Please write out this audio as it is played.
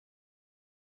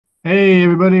Hey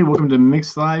everybody, welcome to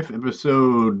Mixlife,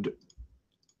 episode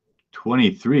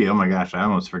 23. Oh my gosh, I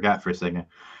almost forgot for a second.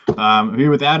 I'm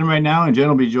here with Adam right now, and Jen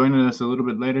will be joining us a little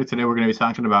bit later. Today we're going to be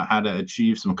talking about how to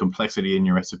achieve some complexity in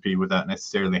your recipe without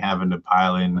necessarily having to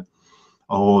pile in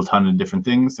a whole ton of different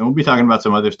things. And we'll be talking about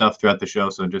some other stuff throughout the show.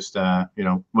 So just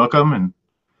welcome, and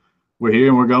we're here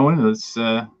and we're going. Let's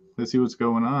see what's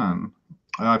going on.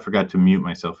 Oh, I forgot to mute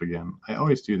myself again. I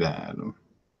always do that, Adam.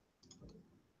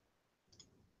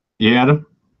 Yeah, Adam,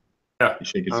 Yeah. you're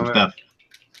shaking some All right. stuff.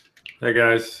 Hey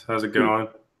guys, how's it going?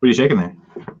 What are you shaking there?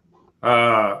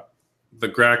 The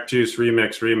Grack Juice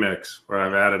remix, where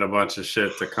I've added a bunch of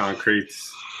shit to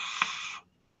concretes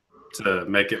to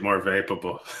make it more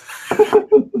vapable.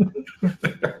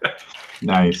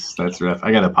 Nice. That's rough.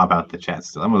 I got to pop out the chat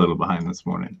still. I'm a little behind this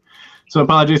morning. So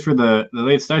apologies for the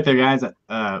late start there, guys.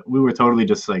 We were totally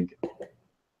just like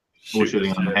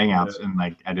bullshitting on the Hangouts, and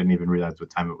like I didn't even realize what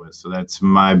time it was. So that's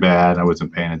my bad. I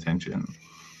wasn't paying attention.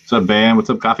 What's up, Bam? What's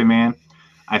up, Coffee Man?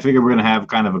 I figured we're going to have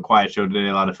kind of a quiet show today.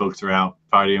 A lot of folks are out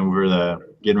partying. We're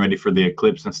getting ready for the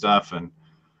eclipse and stuff. And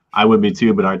I would be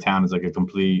too, but our town is like a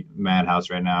complete madhouse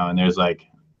right now. And there's like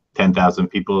 10,000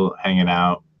 people hanging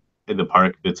out in the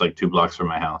park that's like 2 blocks from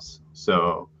my house.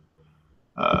 So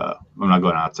I'm not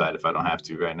going outside if I don't have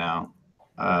to right now.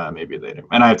 Maybe later.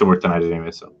 And I have to work tonight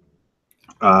anyway. So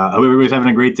I hope everybody's having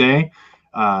a great day.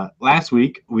 Last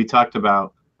week we talked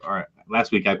about, or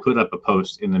last week I put up a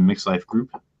post in the Mixlife group,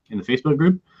 in the Facebook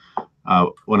group.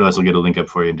 One of us will get a link up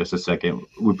for you in just a second.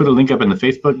 We put a link up in the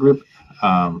Facebook group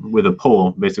with a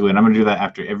poll, basically, and I'm going to do that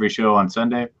after every show on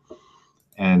Sunday,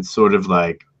 and sort of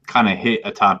like kind of hit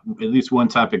at least one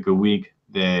topic a week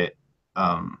that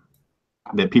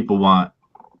that people want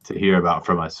to hear about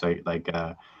from us.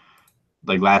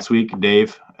 Like last week,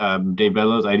 Dave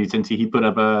Bellows, ID10T, he put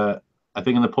up a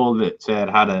thing in the poll that said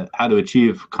how to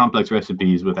achieve complex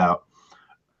recipes without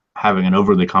having an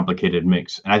overly complicated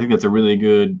mix. And I think that's a really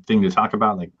good thing to talk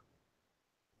about, like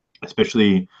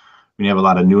especially when you have a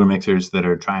lot of newer mixers that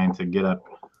are trying to get up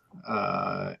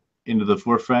into the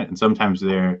forefront, and sometimes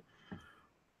they're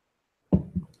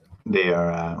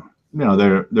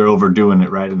overdoing it,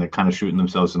 right? And they're kind of shooting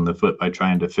themselves in the foot by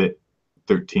trying to fit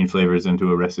 13 flavors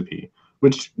into a recipe,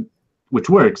 which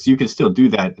works. You can still do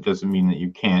that. It doesn't mean that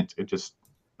you can't. It just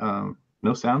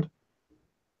no sound.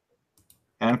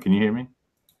 Adam, can you hear me?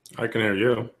 I can hear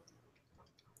you.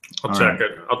 I'll check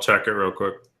it real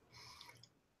quick.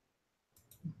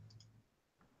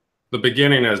 The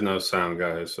beginning has no sound,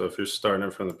 guys. So if you're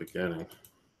starting from the beginning.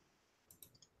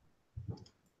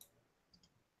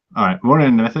 All right.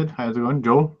 Morning, Method. How's it going,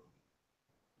 Joel?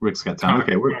 Rick's got sound.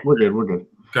 Okay, we're good. We're good.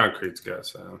 Concrete's got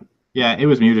sound. Yeah, it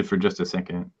was muted for just a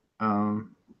second. I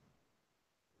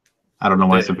don't know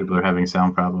why some people are having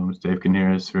sound problems. Dave can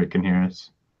hear us. Rick can hear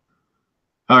us.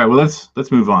 All right, well,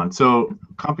 let's move on. So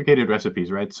complicated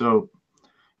recipes, right? So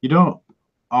you don't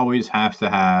always have to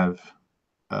have,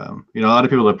 a lot of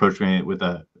people approach me with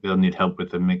they'll need help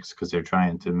with the mix because they're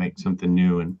trying to make something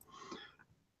new, and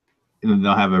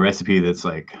they'll have a recipe that's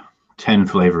like 10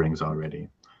 flavorings already.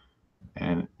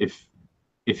 And if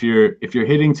you're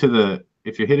hitting the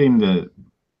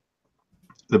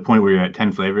point where you're at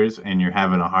 10 flavors and you're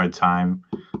having a hard time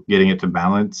getting it to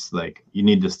balance, like you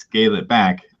need to scale it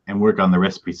back and work on the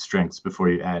recipe strengths before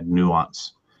you add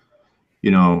nuance.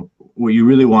 What you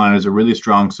really want is a really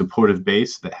strong supportive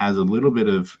base that has a little bit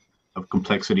of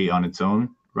complexity on its own,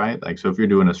 right? Like, so if you're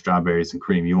doing a strawberries and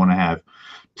cream, you want to have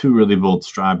 2 really bold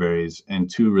strawberries and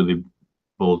 2 really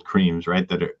bold creams, right?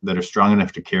 That are strong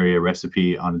enough to carry a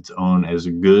recipe on its own as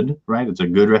good, right? It's a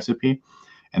good recipe.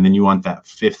 And then you want that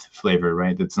 5th flavor,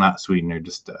 right? That's not sweetener,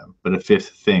 just but a 5th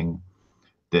thing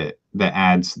that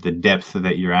adds the depth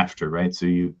that you're after, right? So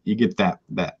you get that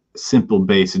simple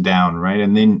base down, right?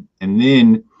 And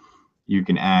then you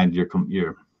can add your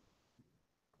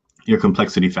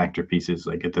complexity factor pieces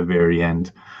like at the very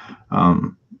end.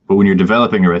 But when you're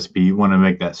developing a recipe, you want to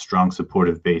make that strong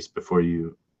supportive base before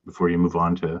you move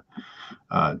on to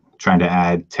trying to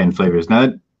add 10 flavors.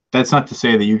 Now, that's not to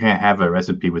say that you can't have a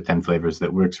recipe with 10 flavors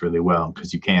that works really well,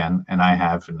 because you can, and I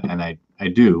have, and I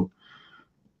do,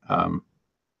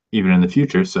 even in the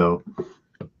future. So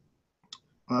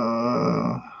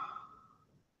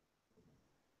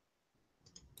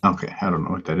okay, I don't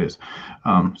know what that is.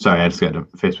 Sorry, I just got a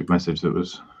Facebook message that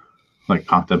was like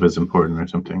popped up as important or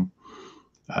something.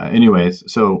 Anyways,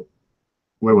 so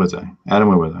where was I? Adam,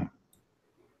 where was I?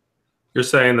 You're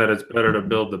saying that it's better to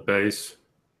build the base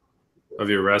of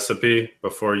your recipe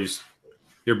before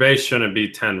your base shouldn't be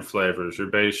 10 flavors. Your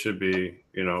base should be,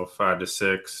 5 to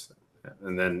 6,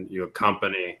 and then you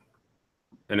accompany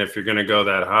And if you're going to go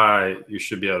that high, you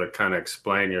should be able to kind of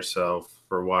explain yourself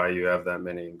for why you have that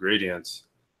many ingredients.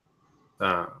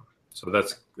 So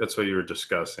that's what you were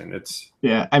discussing.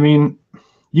 Yeah, I mean,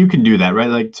 you can do that, right?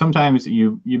 Like sometimes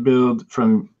you build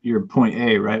from your point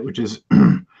A, right, which is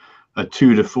a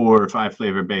 2 to 4 or 5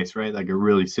 flavor base, right? Like a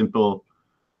really simple,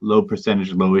 low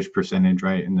percentage, lowish percentage,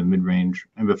 right, in the mid range.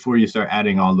 And before you start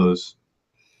adding all those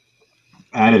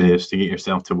additives to get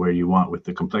yourself to where you want with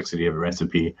the complexity of a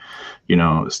recipe,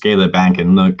 scale it back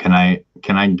and look, can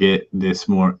I get this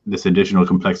additional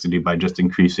complexity by just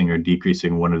increasing or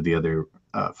decreasing one of the other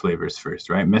flavors first,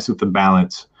 right? Mess with the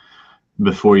balance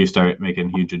before you start making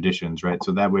huge additions, right?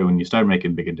 So that way, when you start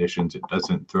making big additions, it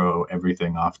doesn't throw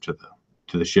everything off to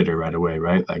the shitter right away,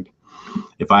 right? Like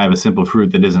if I have a simple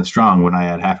fruit that isn't strong, when I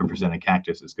add 0.5% of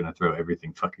cactus, it's going to throw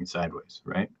everything fucking sideways,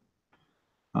 right?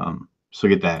 So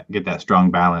get that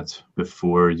strong balance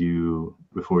before you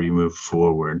move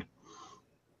forward.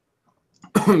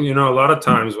 A lot of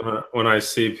times when I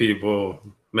see people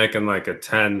making like a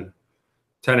 10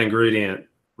 ingredient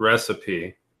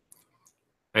recipe,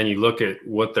 and you look at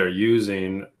what they're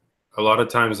using, a lot of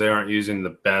times they aren't using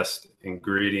the best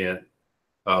ingredient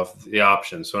of the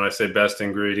option. So when I say best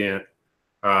ingredient,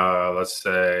 let's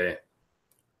say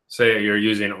you're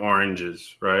using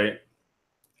oranges, right?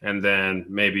 And then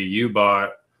maybe you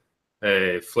bought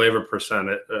a Flavor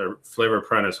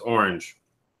Apprentice orange,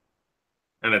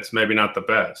 and it's maybe not the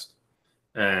best.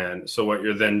 And so what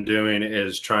you're then doing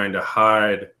is trying to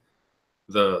hide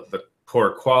the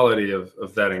poor quality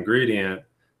of that ingredient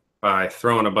by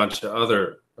throwing a bunch of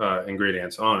other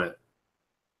ingredients on it.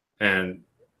 And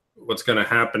what's going to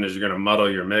happen is you're going to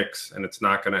muddle your mix, and it's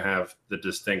not going to have the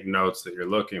distinct notes that you're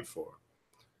looking for.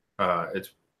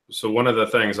 So one of the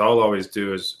things I'll always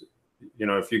do is,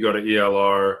 if you go to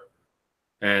ELR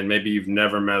and maybe you've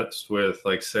never messed with,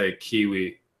 like, say,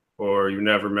 kiwi, or you've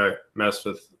never messed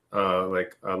with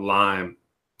like a lime,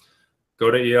 go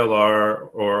to ELR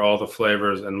or all the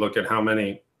flavors and look at how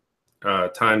many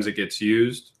times it gets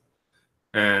used.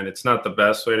 And it's not the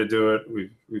best way to do it.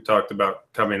 We talked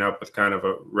about coming up with kind of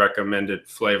a recommended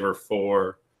flavor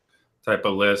 4 type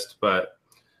of list, but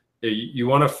you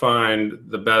want to find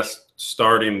the best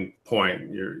starting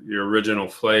point, your original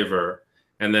flavor,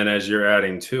 and then as you're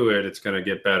adding to it, it's going to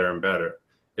get better and better.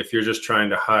 If you're just trying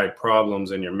to hide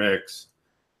problems in your mix,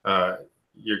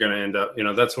 you're going to end up,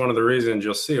 that's one of the reasons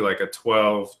you'll see like a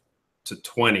 12 to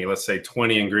 20, let's say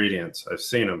 20 ingredients. I've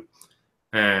seen them.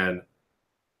 And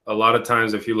a lot of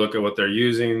times, if you look at what they're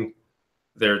using,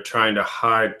 they're trying to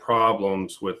hide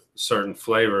problems with certain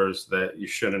flavors that you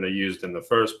shouldn't have used in the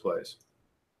first place.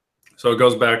 So it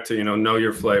goes back to, know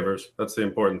your flavors. That's the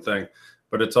important thing.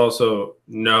 But it's also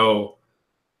know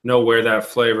where that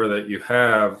flavor that you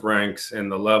have ranks in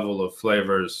the level of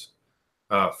flavors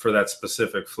for that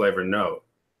specific flavor note.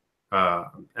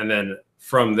 And then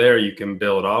from there, you can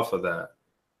build off of that.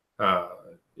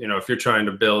 If you're trying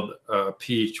to build a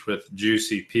peach with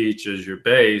juicy peach as your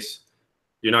base,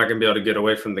 you're not going to be able to get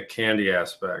away from the candy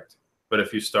aspect. But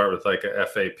if you start with like a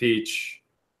FA peach,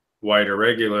 white or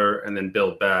regular, and then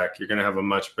build back, you're going to have a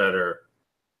much better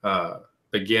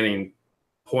beginning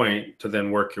point to then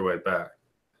work your way back.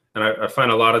 And I find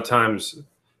a lot of times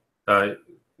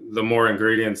the more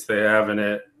ingredients they have in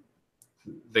it,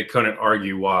 they couldn't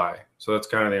argue why. So that's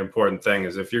kind of the important thing,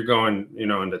 is if you're going,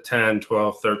 into 10,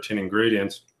 12, 13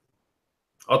 ingredients,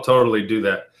 I'll totally do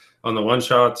that. On the one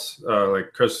shots,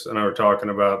 like Chris and I were talking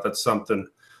about, that's something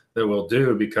that we'll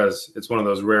do because it's one of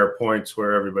those rare points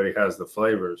where everybody has the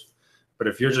flavors. But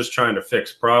if you're just trying to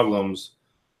fix problems,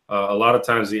 a lot of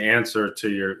times the answer to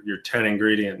your 10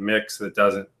 ingredient mix that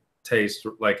doesn't taste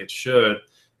like it should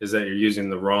is that you're using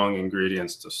the wrong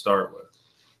ingredients to start with.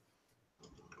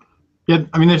 Yeah,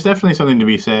 I mean, there's definitely something to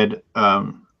be said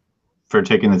for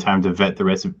taking the time to vet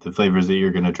the flavors that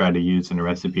you're going to try to use in a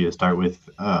recipe to start with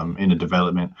in a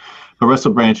development. But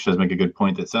Russell Branch does make a good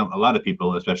point that a lot of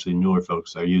people, especially newer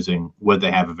folks, are using what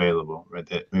they have available, right?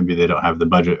 That maybe they don't have the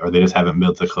budget, or they just haven't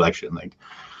built a collection. Like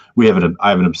I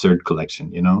have an absurd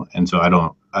collection, and so I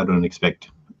don't expect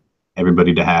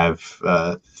everybody to have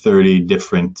 30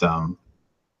 different,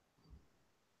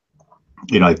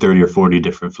 like 30 or 40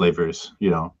 different flavors,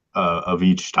 of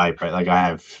each type, right? Like I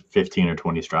have 15 or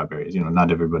 20 strawberries,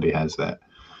 not everybody has that.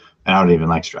 And I don't even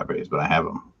like strawberries, but I have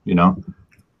them,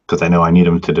 because I know I need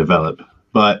them to develop.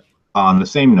 But on the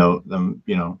same note,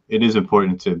 it is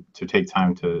important to take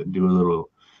time to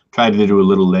try to do a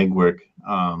little legwork,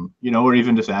 or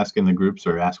even just ask in the groups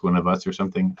or ask one of us or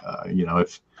something,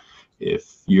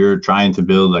 if you're trying to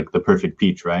build like the perfect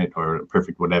peach, right? Or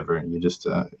perfect whatever, and you just,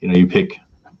 you pick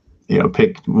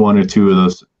one or two of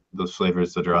those those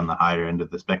flavors that are on the higher end of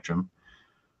the spectrum.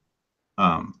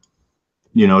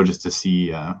 You know, just to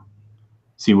see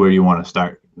where you want to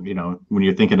start. You know, when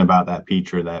you're thinking about that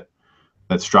peach or that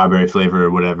strawberry flavor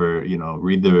or whatever, you know,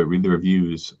 read the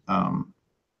reviews.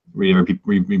 Read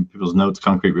people's notes.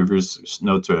 Concrete Rivers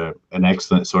notes are an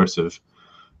excellent source of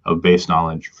base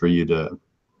knowledge for you to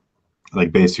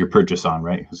like base your purchase on,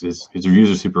 right? Because his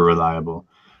reviews are super reliable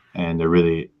and they're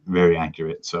really very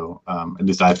accurate. So at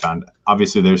least I found,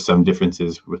 obviously there's some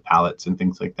differences with palettes and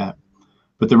things like that,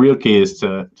 but the real key is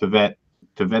to vet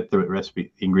the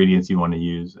recipe, the ingredients you want to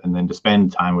use, and then to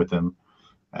spend time with them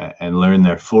and learn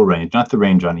their full range, not the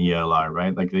range on ELR,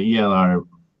 right? Like the ELR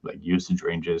like usage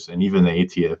ranges, and even the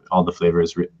ATF, all the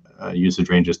flavors usage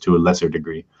ranges to a lesser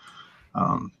degree.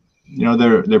 You know,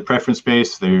 they're preference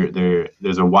based.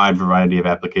 There's a wide variety of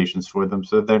applications for them,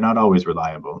 so they're not always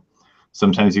reliable.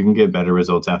 Sometimes you can get better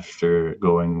results after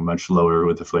going much lower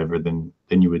with the flavor than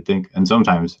you would think, and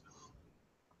sometimes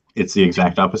it's the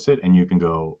exact opposite, and you can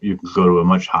go to a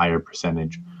much higher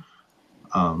percentage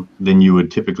than you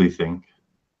would typically think,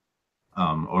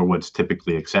 or what's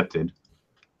typically accepted.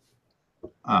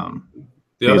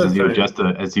 Because as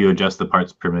you adjust the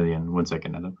parts per million, 1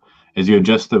 second, Adam, as you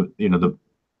adjust the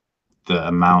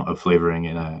amount of flavoring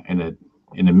in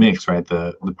a mix, right?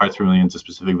 The parts per million to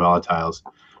specific volatiles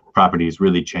properties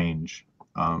really change,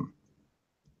 and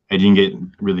you can get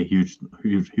really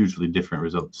hugely different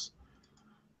results.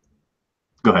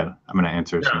 Go ahead. I'm going to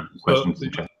answer some questions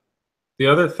in chat. The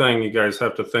other thing you guys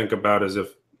have to think about is,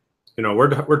 if you know,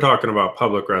 we're talking about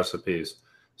public recipes.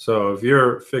 So if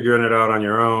you're figuring it out on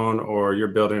your own, or you're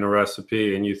building a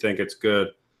recipe and you think it's good,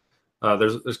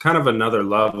 there's kind of another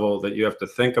level that you have to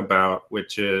think about,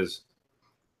 which is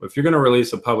if you're going to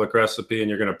release a public recipe and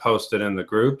you're going to post it in the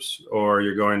groups, or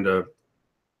you're going to,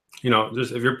 you know,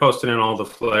 just if you're posting in all the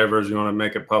flavors, you want to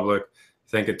make it public,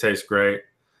 think it tastes great,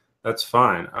 that's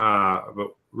fine. But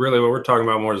really what we're talking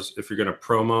about more is if you're going to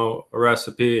promo a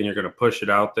recipe and you're going to push it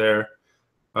out there,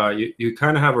 you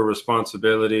kind of have a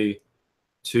responsibility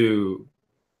to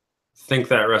think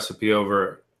that recipe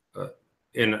over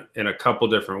in a couple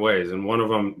different ways. And one of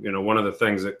them, you know, one of the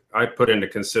things that I put into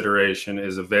consideration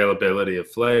is availability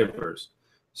of flavors.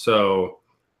 So,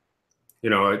 you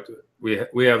know, we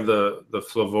have the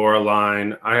Flavora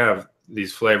line. I have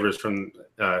these flavors from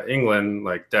England,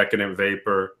 like Decadent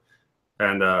Vapor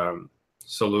and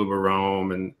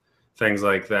Salubarome and things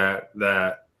like that,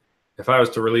 that if I was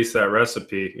to release that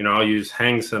recipe, you know, I'll use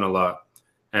Hangson a lot.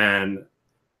 And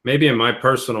maybe in my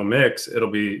personal mix,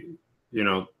 it'll be, you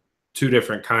know, 2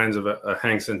 different kinds of a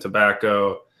Hangson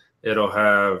tobacco. It'll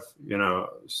have, you know,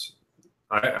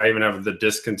 I even have the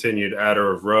discontinued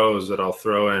Adder of Rose that I'll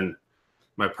throw in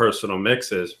my personal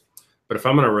mixes. But if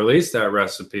I'm going to release that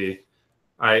recipe,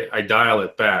 I dial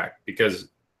it back, because,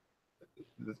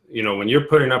 you know, when you're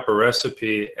putting up a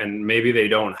recipe and maybe they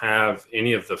don't have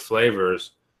any of the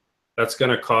flavors, that's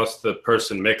going to cost the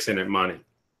person mixing it money.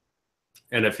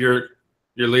 And if you're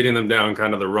leading them down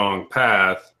kind of the wrong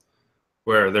path,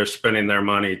 where they're spending their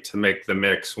money to make the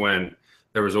mix when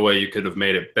there was a way you could have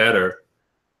made it better.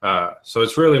 So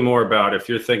it's really more about, if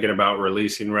you're thinking about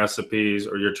releasing recipes,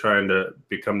 or you're trying to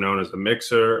become known as a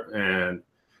mixer, and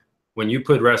when you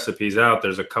put recipes out,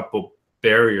 there's a couple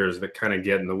barriers that kind of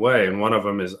get in the way. And one of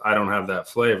them is, I don't have that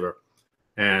flavor.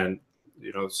 And,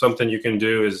 you know, something you can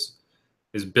do is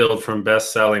build from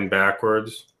best selling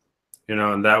backwards, you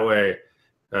know, and that way,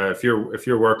 if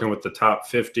you're working with the top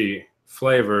 50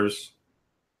 flavors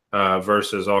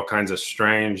versus all kinds of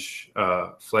strange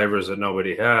flavors that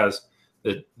nobody has,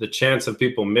 the chance of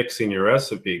people mixing your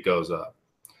recipe goes up.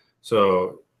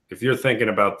 So if you're thinking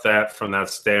about that from that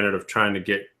standard of trying to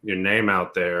get your name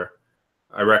out there,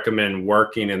 I recommend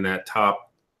working in that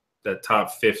top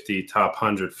 50, top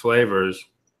 100 flavors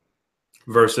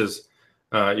versus,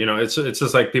 you know, it's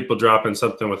just like people dropping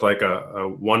something with like a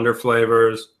Wonder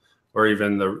Flavors, or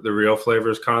even the Real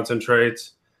Flavors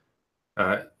concentrates.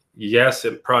 Yes,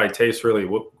 it probably tastes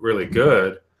really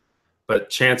good, but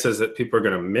chances that people are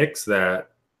going to mix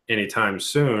that anytime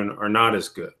soon are not as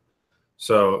good.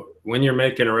 So when you're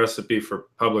making a recipe for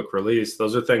public release,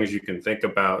 those are things you can think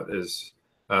about, is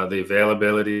the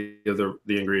availability of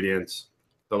the ingredients,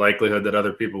 the likelihood that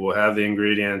other people will have the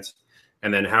ingredients,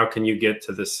 and then how can you get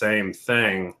to the same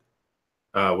thing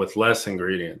with less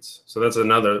ingredients. So that's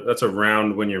a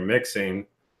round when you're mixing.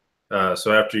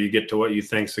 So after you get to what you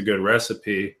think is a good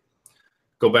recipe,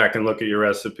 go back and look at your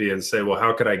recipe and say, well,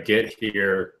 how could I get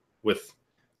here with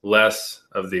less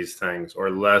of these things,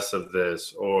 or less of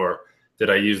this, or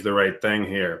did I use the right thing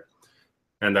here?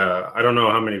 And I don't know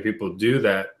how many people do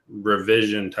that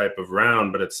revision type of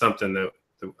round, but it's something that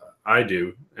I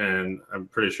do, and I'm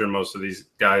pretty sure most of these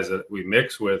guys that we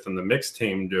mix with and the mix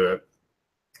team do it,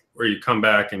 where you come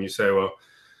back and you say, well,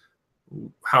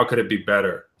 how could it be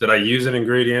better? Did I use an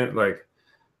ingredient? Like,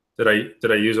 did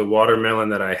I use a watermelon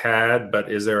that I had,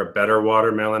 but is there a better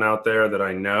watermelon out there that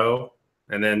I know?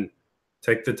 And then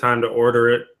take the time to order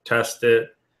it, test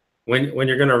it. When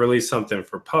you're going to release something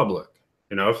for public,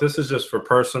 you know, if this is just for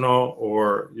personal,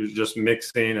 or you're just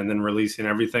mixing and then releasing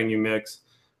everything you mix,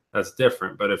 that's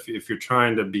different. But if you're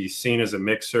trying to be seen as a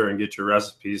mixer and get your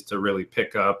recipes to really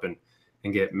pick up and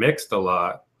get mixed a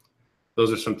lot,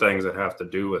 those are some things that have to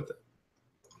do with it.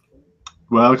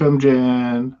 Welcome,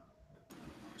 Jen.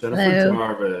 Jennifer Hello.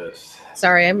 Jarvis.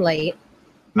 Sorry, I'm late.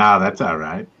 Nah, that's all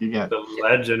right. You got The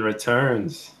legend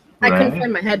returns. I couldn't Right.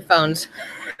 find my headphones.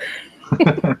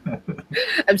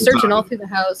 I'm searching all through the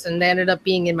house, and they ended up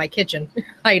being in my kitchen,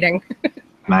 hiding.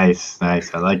 Nice. I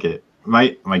like it.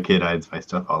 My kid hides my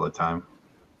stuff all the time.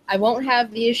 I won't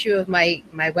have the issue of my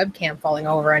webcam falling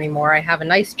over anymore. I have a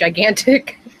nice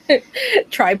gigantic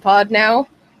tripod now,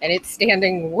 and it's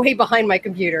standing way behind my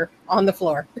computer on the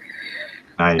floor.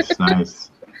 Nice. Look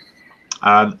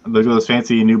at those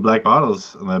fancy new black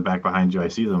bottles on the back behind you. I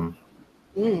see them.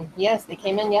 Yes, they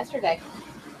came in yesterday.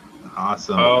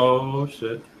 Awesome. Oh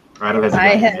shit! Right, it hasn't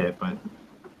gotten it yet, but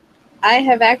I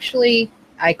have actually,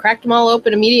 I cracked them all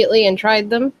open immediately and tried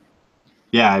them.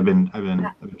 yeah, I've been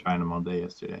trying them all day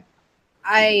yesterday.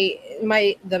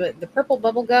 The purple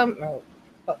bubble gum, or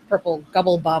purple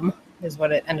gubble bum is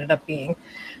what it ended up being,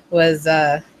 was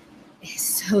it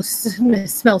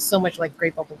smells so much like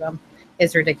grape bubble gum.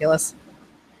 It's ridiculous.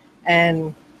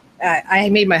 And I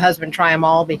made my husband try them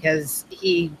all because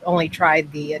he only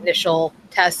tried the initial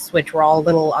tests, which were all a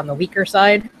little on the weaker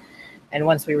side. And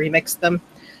once we remixed them,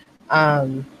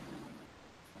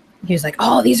 he was like,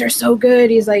 "Oh, these are so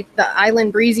good." He's like, the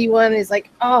Island Breezy one is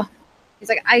like, "Oh," he's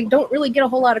like, "I don't really get a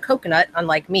whole lot of coconut,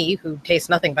 unlike me, who tastes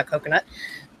nothing but coconut."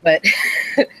 But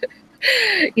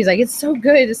he's like, "It's so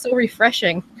good. It's so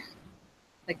refreshing.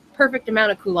 Like perfect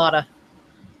amount of culotta."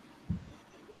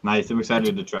 Nice. I'm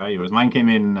excited to try yours. Mine came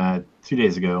in 2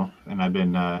 days ago, and I've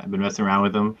been messing around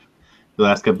with them the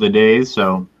last couple of days.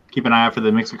 So keep an eye out for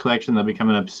the mixer collection. They'll be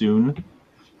coming up soon.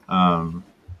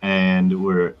 And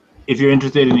if you're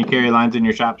interested in any carry lines in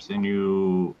your shops and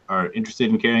you are interested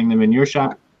in carrying them in your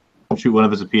shop, shoot one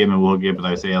of us a PM and we'll get with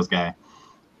our sales guy.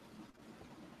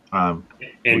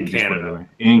 In Canada.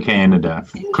 In Canada.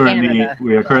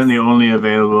 We are currently only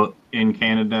available in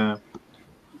Canada.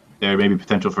 There may be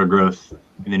potential for growth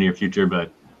in the near future,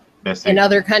 but best in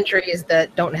other countries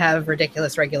that don't have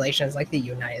ridiculous regulations like the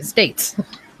United States.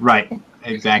 Right,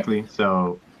 exactly.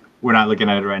 So we're not looking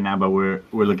at it right now, but we're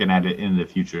looking at it in the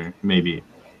future, maybe.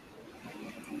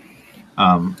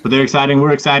 But they're exciting.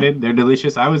 We're excited. They're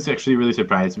delicious. I was actually really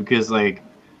surprised because, like,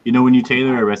 you know, when you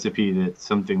tailor a recipe that's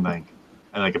something like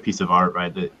a piece of art,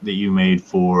 right, that you made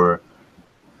from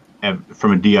a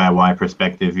DIY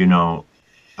perspective, you know,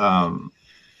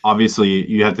 obviously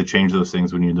you have to change those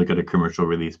things when you look at a commercial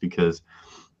release, because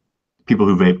people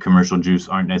who vape commercial juice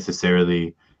aren't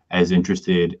necessarily as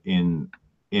interested in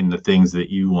the things that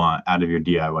you want out of your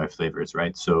DIY flavors,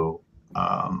 right? So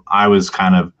I was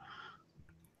kind of,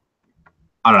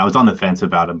 I don't know, I was on the fence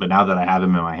about them, but now that I have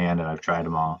them in my hand and I've tried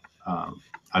them all,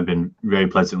 I've been very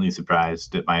pleasantly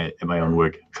surprised at my own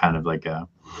work. Kind of like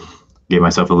gave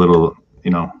myself a little, you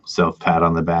know, self pat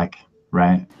on the back,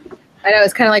 right? I know,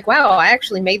 it's kind of like, wow, I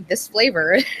actually made this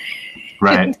flavor.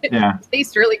 Right. Yeah. It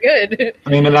tastes really good. I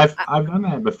mean, and I've done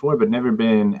that before, but never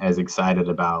been as excited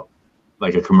about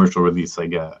like a commercial release,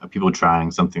 like people trying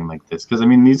something like this. Because I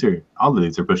mean, all of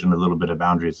these are pushing a little bit of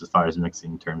boundaries as far as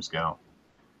mixing terms go.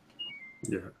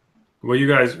 Yeah. Well,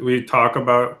 we talk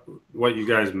about what you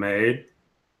guys made.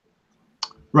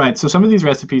 Right. So some of these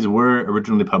recipes were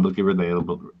originally publicly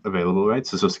available, right?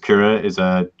 So Sakura is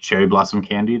a cherry blossom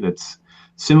candy that's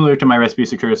similar to my recipe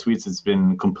Sakura Sweets. It's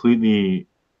been completely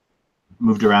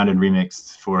moved around and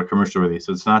remixed for a commercial release.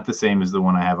 So it's not the same as the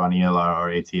one I have on ELR or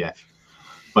ATF,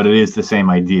 but it is the same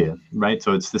idea, right?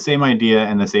 So it's the same idea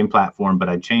and the same platform, but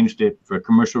I changed it for a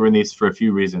commercial release for a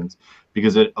few reasons,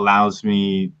 because it allows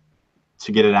me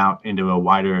to get it out into a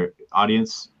wider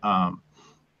audience.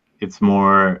 It's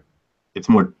more,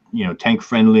 you know, tank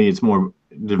friendly. It's more,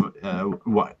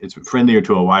 it's friendlier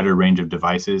to a wider range of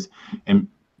devices. And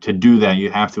to do that, you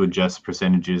have to adjust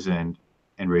percentages and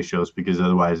ratios, because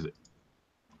otherwise,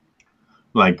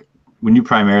 like when you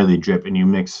primarily drip and you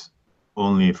mix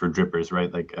only for drippers,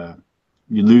 right? Like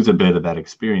you lose a bit of that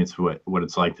experience for what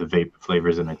it's like to vape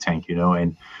flavors in a tank, you know,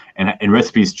 and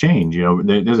recipes change, you know.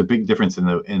 There's a big difference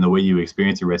in the way you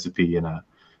experience a recipe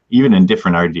even in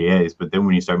different RDAs. But then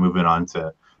when you start moving on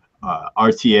to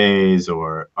RTAs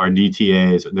or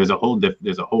RDTAs. There's a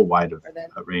whole wide of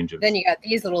range of. Then you got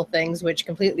these little things which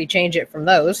completely change it from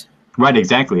those. Right,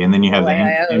 exactly. And then you have the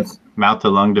AIOs. mouth to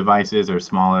lung devices or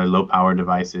smaller, low power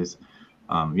devices.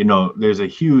 You know, there's a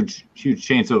huge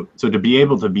change. So to be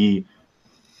able to be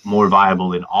more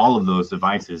viable in all of those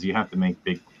devices, you have to make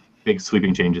big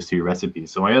sweeping changes to your recipe.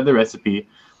 So my other recipe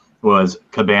was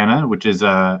Cabana, which is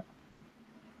a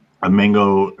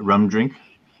mango rum drink,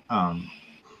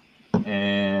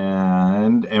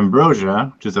 and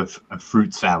Ambrosia, which is a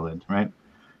fruit salad, right?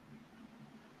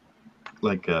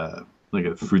 Like a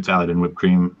fruit salad and whipped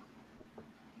cream.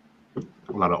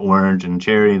 A lot of orange and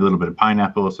cherry, a little bit of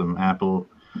pineapple, some apple,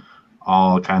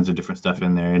 all kinds of different stuff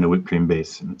in there in a whipped cream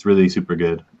base. And it's really super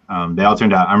good. They all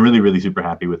turned out. I'm really super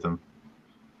happy with them.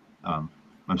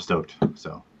 I'm stoked.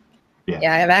 So, yeah.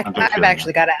 Yeah, I've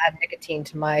actually got to add nicotine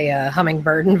to my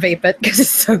hummingbird and vape it because it's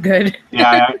so good.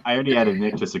 Yeah, I already added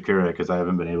Nick to Sakura because I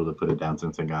haven't been able to put it down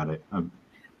since I got it.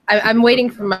 I'm waiting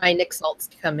for my Nick salts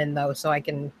to come in though, so I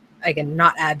can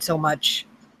not add so much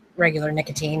regular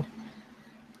nicotine.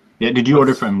 Yeah, did you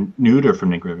order from Nude or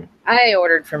from Nick River? I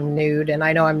ordered from Nude, and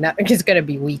I know it's going to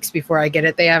be weeks before I get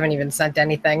it. They haven't even sent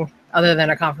anything other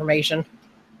than a confirmation.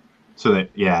 So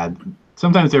that, yeah,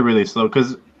 sometimes they're really slow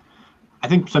because I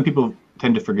think some people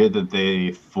tend to forget that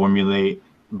they formulate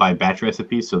by batch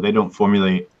recipes, so they don't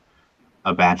formulate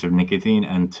a batch of nicotine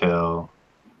until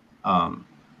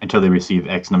they receive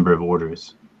X number of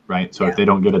orders, right? So if they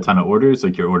don't get a ton of orders,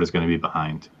 like your order's going to be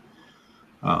behind.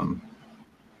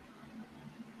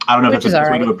 I don't know if it's the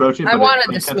best way to approach it. But I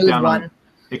wanted the smooth one.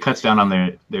 It cuts down on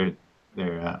their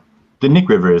the Nick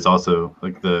River is also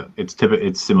like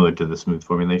it's similar to the smooth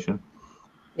formulation.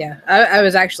 Yeah, I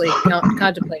was actually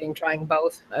contemplating trying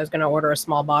both. I was going to order a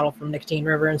small bottle from Nicotine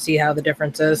River and see how the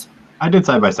difference is. I did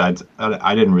side by sides.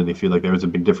 I didn't really feel like there was a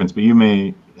big difference, but you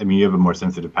have a more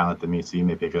sensitive palate than me, so you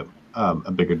may pick up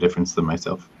a bigger difference than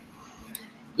myself.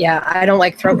 Yeah, I don't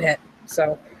like throat hit,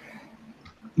 so.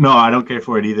 No, I don't care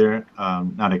for it either.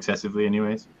 Not excessively,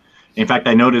 anyways. In fact,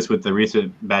 I noticed with the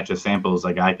recent batch of samples,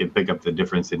 like I could pick up the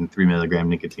difference in 3 milligram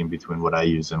nicotine between what I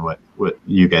use and what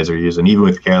you guys are using. Even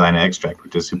with Carolina extract,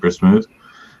 which is super smooth,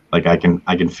 like I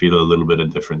can feel a little bit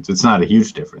of difference. It's not a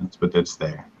huge difference, but it's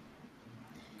there.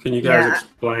 Can you guys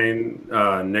explain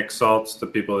Nick salts to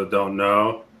people that don't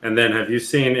know? And then have you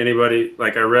seen anybody,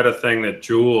 like I read a thing that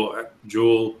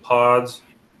Juul pods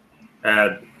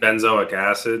add benzoic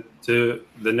acid to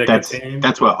the nicotine?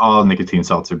 That's what all nicotine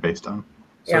salts are based on.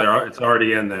 So it's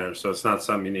already in there, so it's not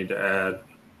something you need to add.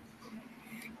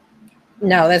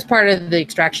 No, that's part of the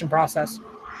extraction process.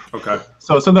 Okay.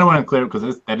 So something I want to clear up,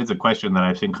 because that is a question that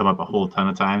I've seen come up a whole ton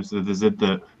of times, is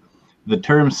that the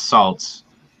term salts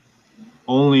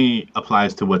only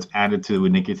applies to what's added to a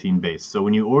nicotine base. So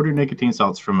when you order nicotine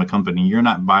salts from a company, you're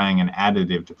not buying an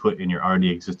additive to put in your already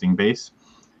existing base.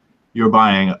 You're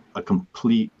buying a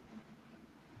complete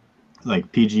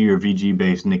like PG or VG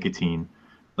based nicotine,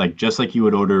 like just like you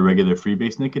would order a regular free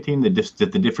base nicotine. The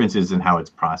difference is in how it's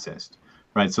processed,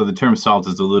 right? So the term salt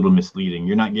is a little misleading.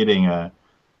 You're not getting you're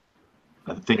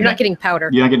not getting powder.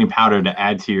 You're not getting powder to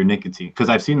add to your nicotine, because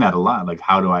I've seen that a lot. Like,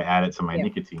 how do I add it to my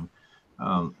nicotine?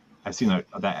 I've seen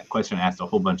that question asked a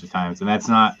whole bunch of times, and that's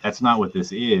not what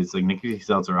this is. Like, nicotine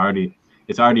salts are already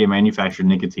a manufactured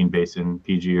nicotine base in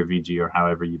PG or VG or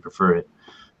however you prefer it.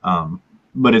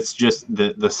 But it's just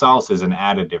the salt is an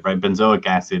additive, right? Benzoic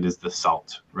acid is the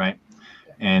salt, right?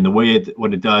 And the way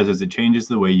what it does is it changes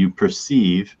the way you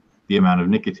perceive the amount of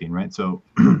nicotine, right? So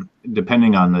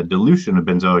depending on the dilution of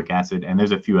benzoic acid, and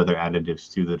there's a few other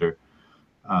additives too that are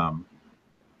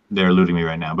they're eluding me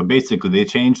right now, but basically they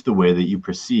change the way that you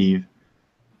perceive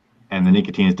and the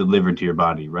nicotine is delivered to your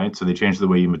body, right? So they change the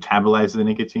way you metabolize the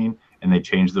nicotine, and they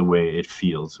change the way it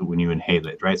feels when you inhale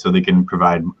it, right? So they can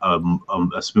provide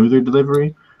a smoother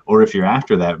delivery, or if you're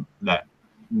after that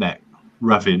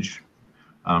roughage,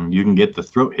 you can get the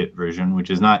throat hit version, which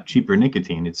is not cheaper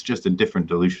nicotine. It's just a different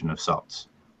dilution of salts.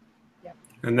 Yep.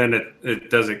 And then it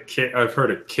does a kick. I've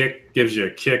heard a kick gives you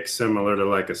a kick similar to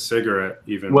like a cigarette,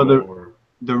 even more.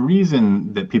 The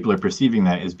reason that people are perceiving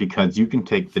that is because you can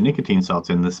take the nicotine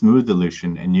salts in the smooth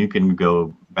dilution and you can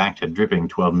go back to dripping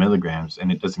 12 milligrams,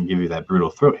 and it doesn't give you that brutal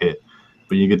throat hit,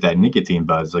 but you get that nicotine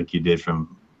buzz like you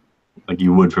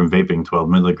would from vaping 12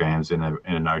 milligrams in an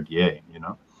RDA, you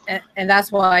know? And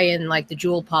that's why in like the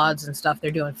Juul pods and stuff, they're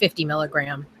doing 50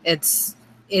 milligram. It's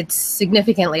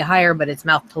significantly higher, but it's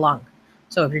mouth to lung.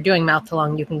 So if you're doing mouth to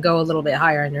lung, you can go a little bit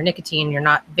higher in your nicotine. You're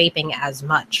not vaping as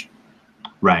much.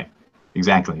 Right.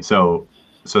 Exactly. So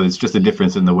it's just a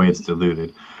difference in the way it's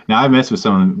diluted. Now, I messed with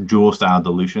some Juul style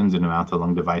dilutions in the mouth to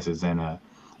lung devices, and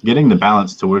getting the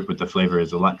balance to work with the flavor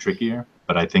is a lot trickier,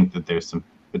 but I think that there's some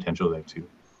potential there too.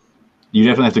 You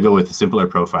definitely have to go with a simpler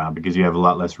profile because you have a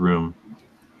lot less room.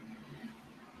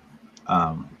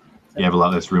 You have a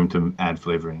lot less room to add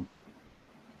flavoring.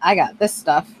 I got this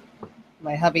stuff.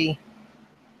 My hubby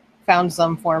found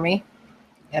some for me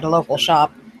at a local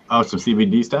shop. Oh, some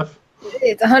CBD stuff?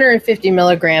 It's 150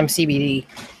 milligram CBD.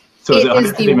 So It is the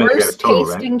 150 milligrams worst total,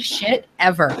 tasting right? shit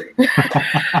ever.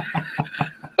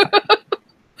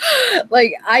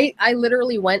 Like, I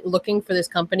literally went looking for this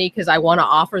company because I want to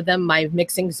offer them my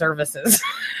mixing services.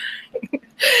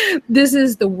 This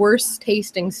is the worst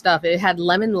tasting stuff. It had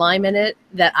lemon lime in it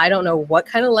that I don't know what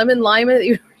kind of lemon lime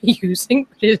you're using,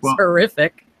 but it's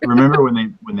horrific. Remember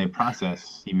when they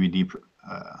process CBD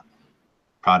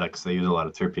products, they use a lot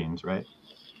of terpenes, right?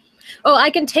 Oh, I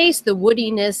can taste the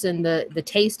woodiness and the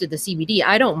taste of the CBD.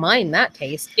 I don't mind that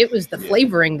taste. It was the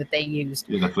flavoring that they used.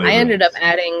 I ended up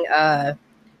adding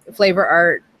Flavor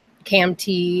Art Cam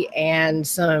Tea and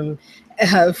some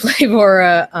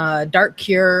Flavora Dark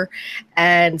Cure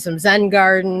and some Zen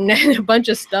Garden and a bunch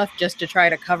of stuff just to try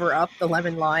to cover up the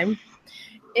lemon lime.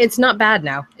 It's not bad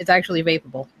now. It's actually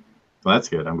vapable. Well, that's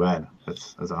good. I'm glad.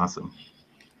 That's awesome.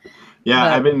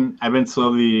 Yeah, I've been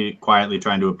slowly, quietly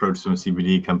trying to approach some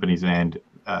CBD companies and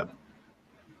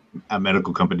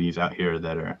medical companies out here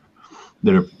that are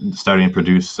starting to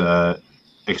produce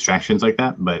extractions like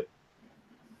that, but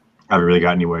I haven't really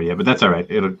got anywhere yet. But that's all right.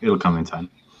 It'll come in time.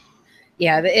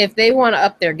 Yeah, if they want to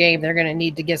up their game, they're going to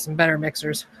need to get some better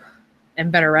mixers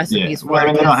and better recipes. Yeah. Well, I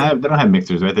mean, they don't have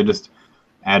mixers, right? They're just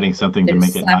adding something to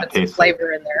make it not taste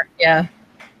flavor in there. Yeah.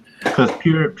 Because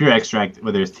pure extract,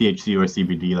 whether it's THC or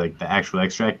CBD, like the actual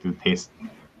extract, the taste,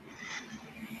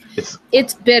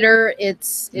 it's bitter.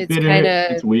 It's kind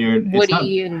of it's weird,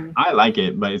 woody, and I like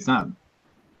it, but it's not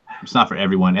for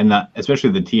everyone, and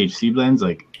especially the THC blends,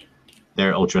 like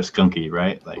they're ultra skunky,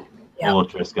 right? Like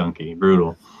ultra skunky,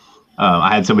 brutal.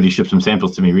 I had somebody ship some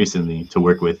samples to me recently to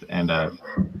work with, and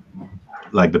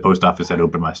like the post office had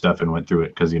opened my stuff and went through it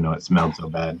because it smelled so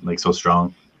bad, like so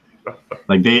strong.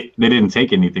 Like they didn't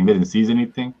take anything, they didn't seize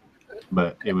anything,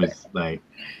 but it was like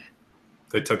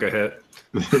they took a hit.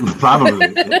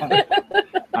 Probably. Yeah.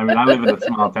 I mean, I live in a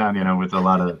small town, with a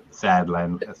lot of sad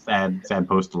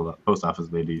post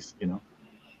office ladies,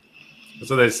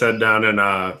 So they said down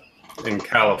in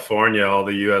California, all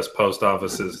the U.S. post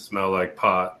offices smell like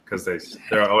pot because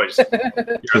they're always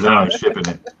shipping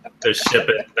it. They're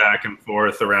shipping back and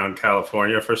forth around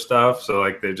California for stuff. So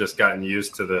like they've just gotten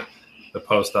used to the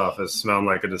post office smelling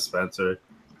like a dispenser.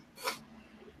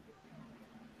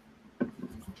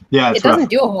 Yeah, it doesn't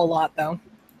do a whole lot though.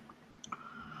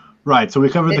 Right. So we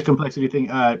covered the complexity thing.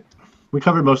 We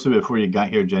covered most of it before you got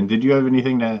here, Jen. Did you have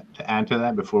anything to add to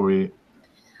that before we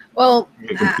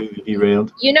get completely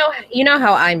derailed? You know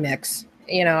how I mix.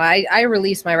 I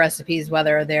release my recipes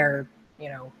whether they're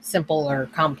simple or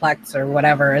complex or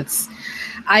whatever.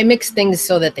 I mix things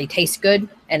so that they taste good,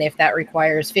 and if that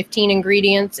requires 15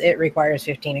 ingredients, it requires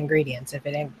 15 ingredients. If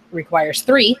it requires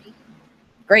 3,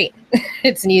 great.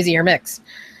 It's an easier mix.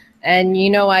 And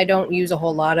I don't use a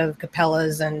whole lot of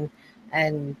Capellas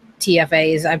and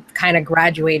TFAs. I've kind of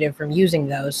graduated from using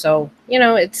those. So,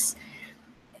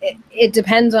 it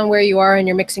depends on where you are in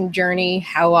your mixing journey,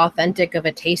 how authentic of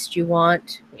a taste you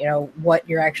want, what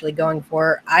you're actually going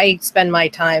for. I spend my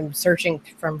time searching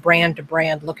from brand to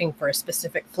brand, looking for a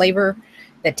specific flavor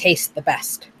that tastes the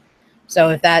best. So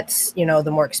if that's,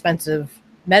 the more expensive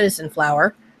medicine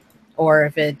flower, or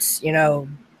if it's,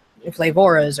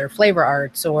 Flavoras or Flavor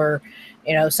Arts or,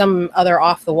 some other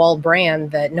off the wall brand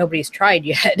that nobody's tried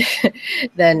yet,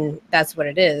 then that's what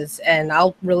it is. And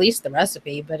I'll release the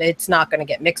recipe, but it's not going to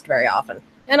get mixed very often.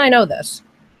 And I know this.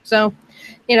 So,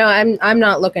 I'm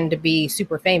not looking to be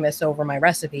super famous over my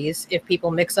recipes. If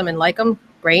people mix them and like them,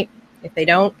 great. If they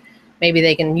don't, maybe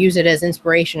they can use it as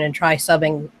inspiration and try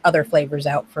subbing other flavors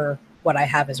out for what I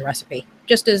have as a recipe,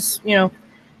 just as,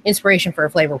 inspiration for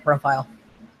a flavor profile.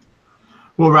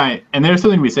 Well, right. And there's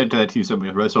something we said to that too. So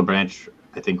Russell Branch,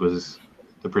 I think, was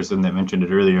the person that mentioned it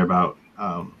earlier about,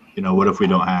 what if we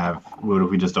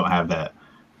just don't have the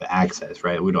access,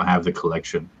 right? We don't have the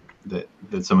collection that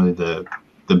some of the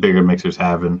bigger mixers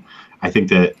have. And I think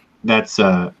that's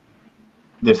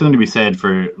there's something to be said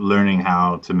for learning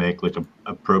how to make like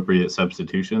appropriate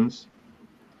substitutions.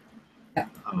 Yeah.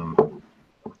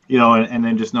 And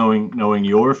then just knowing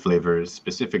your flavors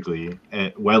specifically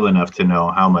well enough to know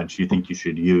how much you think you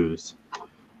should use,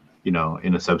 in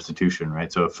a substitution,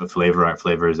 right? So if a Flavor Art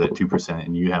flavor is at 2%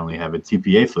 and you only have a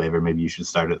TPA flavor, maybe you should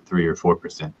start at 3 or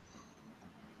 4%.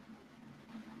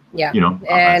 Yeah.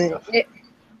 And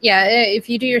if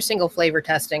you do your single flavor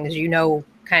testings,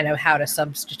 kind of how to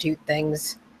substitute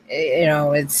things. You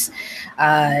know, it's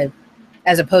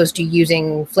as opposed to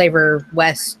using Flavor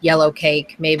West yellow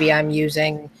cake, maybe I'm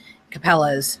using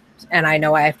Capella's, and I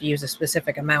know I have to use a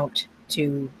specific amount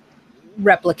to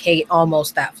replicate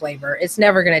almost that flavor. It's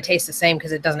never going to taste the same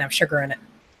because it doesn't have sugar in it.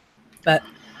 But,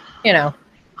 you know.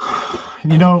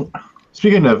 You know,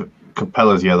 speaking of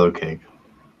Capella's yellow cake,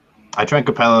 I tried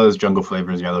Capella's Jungle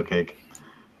Flavors yellow cake,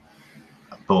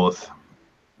 both,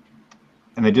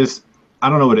 and they just, I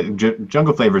don't know what it,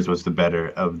 Jungle Flavors was the better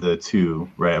of the two,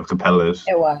 right, of Capella's.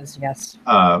 It was, yes.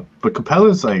 But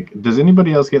Capella's, like, does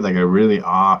anybody else get like a really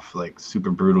off, like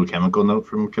super brutal chemical note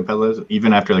from Capella's?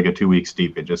 Even after like a 2-week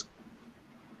steep, it just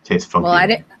tastes funky. Well,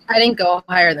 I didn't go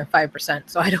higher than 5%,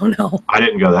 so I don't know. I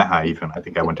didn't go that high even. I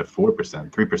think I went to 4%,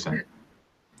 3%.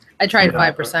 I tried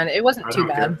 5%. It wasn't too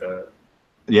bad.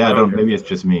 Yeah, I don't. Maybe it's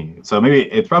just me. So maybe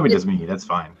it's probably just me. That's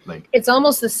fine. Like, it's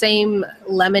almost the same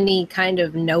lemony kind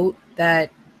of note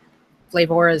that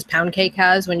Flavora's pound cake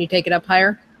has when you take it up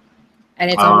higher,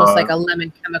 and it's almost like a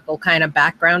lemon chemical kind of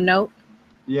background note.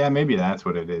 Yeah, maybe that's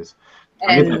what it is.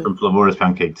 I get that from Flavora's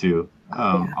pound cake too.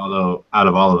 Although out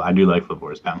of all of, I do like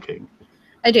Flavora's pound cake.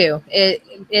 I do.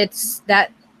 It's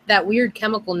that weird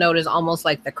chemical note is almost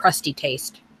like the crusty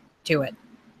taste to it.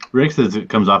 Rick says it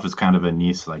comes off as kind of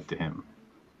anise-like to him.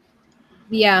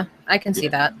 Yeah, I can see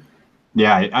that.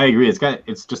 Yeah, I agree.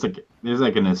 It's just like there's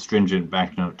like an astringent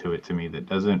back note to it to me that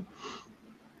doesn't.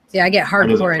 See, I get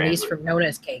hardcore anise from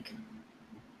Nona's cake.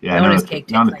 Yeah, Nona's cake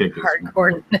tastes like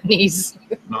hardcore anise.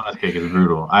 Nona's cake is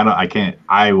brutal.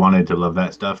 I wanted to love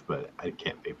that stuff, but I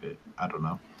can't vape it. I don't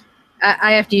know.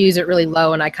 I have to use it really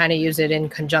low, and I kind of use it in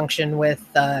conjunction with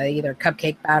either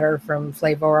cupcake batter from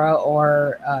Flavora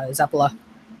or Zeppola.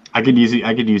 I could see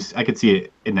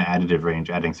it in the additive range,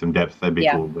 adding some depth. That'd be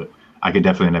cool, but I could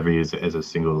definitely never use it as a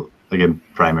single, like a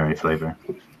primary flavor.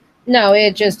 No,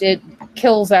 it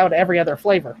kills out every other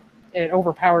flavor. It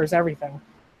overpowers everything,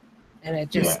 and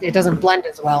it doesn't blend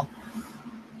as well.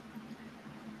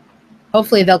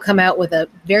 Hopefully, they'll come out with a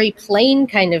very plain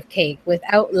kind of cake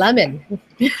without lemon.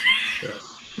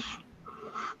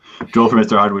 Joel from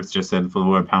Mr. Hardwicks just said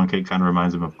Flavora pound cake kind of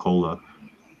reminds him of cola.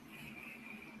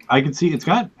 I can see it's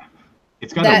got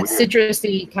that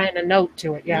citrusy kind of note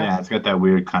to it. Yeah, it's got that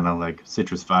weird kind of like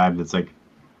citrus vibe that's like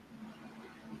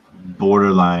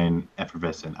borderline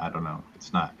effervescent. I don't know.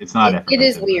 It's not effervescent. It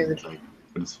is weird.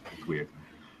 But it's weird.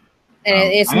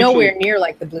 And it's nowhere near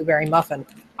like the blueberry muffin.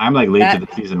 I'm like late to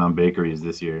the season on bakeries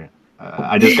this year.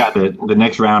 I just got the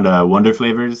next round Wonder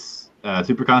Flavors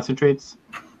super concentrates,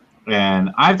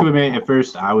 and I have to admit, at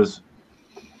first I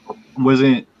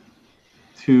wasn't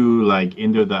too like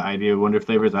into the idea of Wonder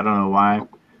Flavors. I don't know why,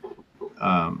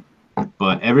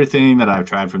 but everything that I've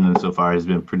tried from them so far has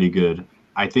been pretty good.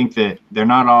 I think that they're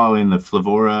not all in the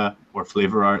Flavora or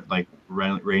Flavor Art like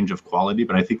range of quality,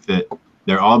 but I think that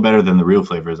they're all better than the real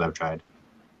flavors I've tried.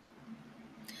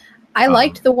 I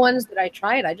liked the ones that I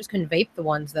tried. I just couldn't vape the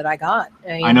ones that I got.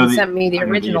 I know you sent me the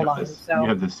original ones. So you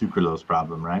have the sucralose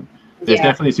problem, right? There's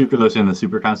definitely sucralose in the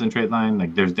super concentrate line.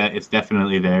 Like it's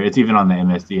definitely there. It's even on the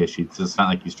MSDS sheets. So it's not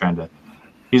like he's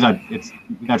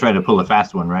not trying to pull a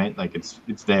fast one, right? Like it's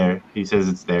there. He says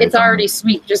it's there. It's already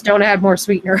sweet. Just don't add more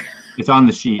sweetener. It's on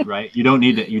the sheet, right? You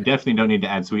definitely don't need to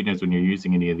add sweeteners when you're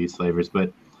using any of these flavors,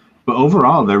 but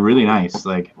overall they're really nice.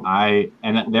 Like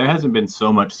and there hasn't been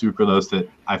so much sucralose that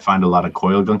I find a lot of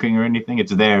coil gunking or anything.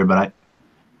 It's there, but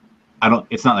I don't.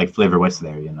 It's not like Flavor West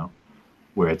there, you know,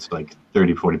 where it's like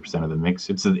 30-40% of the mix.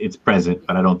 It's present,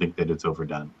 but I don't think that it's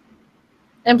overdone.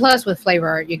 And plus, with Flavor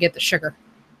Art, you get the sugar,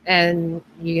 and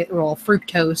you get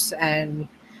fructose and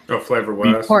Flavor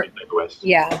West. Flavor West.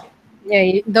 Yeah,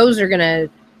 those are gonna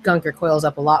gunk your coils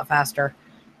up a lot faster.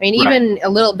 I mean, even a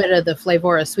little bit of the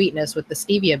Flavora sweetness with the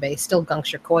stevia base still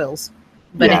gunks your coils,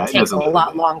 but it takes a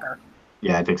lot longer.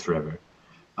 Yeah, it takes forever.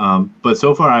 But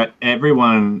so far,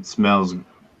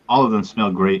 all of them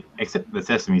smell great, except the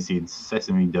sesame seeds.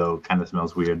 Sesame dough kind of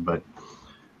smells weird, but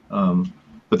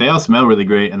they all smell really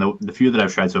great. And the few that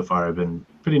I've tried so far have been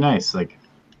pretty nice. Like,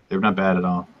 they're not bad at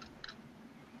all.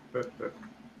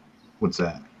 What's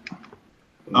that?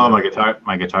 Oh,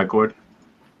 my guitar cord.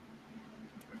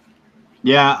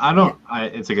 Yeah,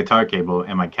 it's a guitar cable,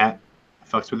 and my cat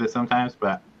fucks with it sometimes,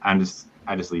 but I just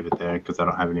leave it there because I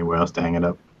don't have anywhere else to hang it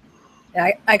up.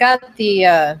 I got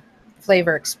the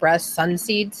Flavor Express Sun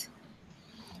Seeds.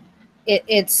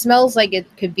 It smells like it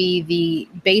could be the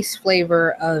base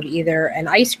flavor of either an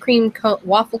ice cream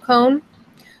waffle cone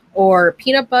or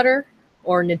peanut butter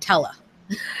or Nutella.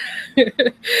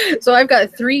 So I've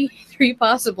got three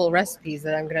possible recipes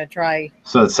that I'm going to try.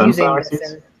 So it's sunflower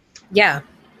seeds? Yeah.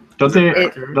 Don't they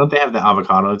have the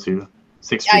avocado too?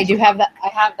 6 I weeks. do have that. I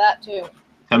have that too.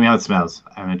 Tell me how it smells.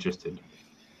 I'm interested.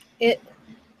 It's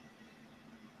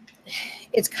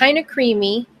kind of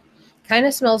creamy. Kind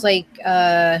of smells like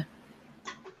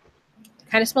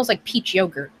peach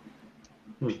yogurt.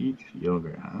 Peach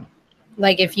yogurt, huh?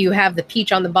 Like if you have the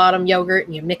peach on the bottom yogurt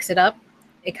and you mix it up,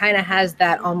 it kind of has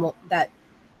that almost that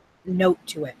note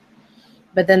to it.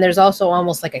 But then there's also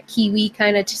almost like a kiwi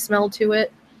kind of smell to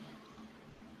it.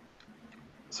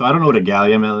 So I don't know what a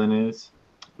Gallia melon is,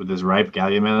 but this ripe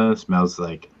Gallia melon smells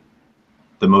like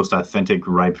the most authentic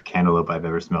ripe cantaloupe I've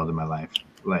ever smelled in my life.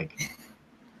 Like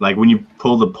when you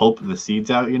pull the pulp of the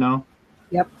seeds out, you know?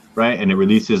 Yep. Right? And it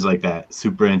releases like that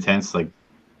super intense like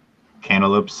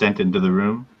cantaloupe scent into the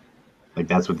room. Like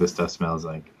that's what this stuff smells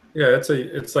like. Yeah,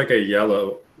 it's like a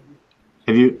yellow.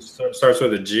 Have you? Starts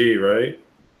with a G, right?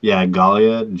 Yeah,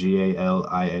 Gallia,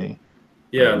 Galia.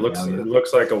 Yeah, it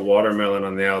looks like a watermelon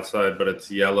on the outside, but it's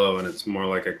yellow and it's more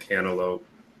like a cantaloupe.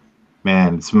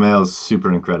 Man, it smells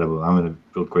super incredible. I'm gonna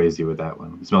go crazy with that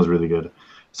one. It smells really good.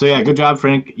 So yeah, good job,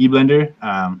 Frank eBlender.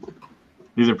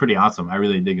 These are pretty awesome. I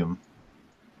really dig them.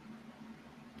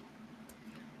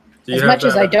 As much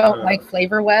as I don't like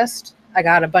Flavor West, I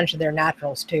got a bunch of their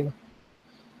naturals too.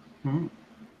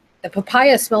 The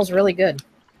papaya smells really good.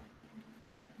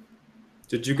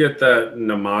 Did you get that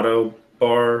Namato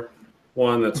bar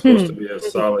one that's supposed to be a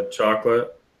solid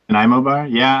chocolate? An IMO bar?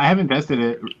 Yeah, I haven't tested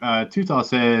it. Tutal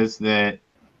says that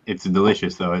it's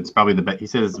delicious, though. It's probably the best. He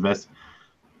says it's the best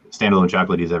standalone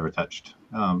chocolate he's ever touched.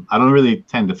 I don't really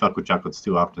tend to fuck with chocolates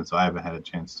too often, so I haven't had a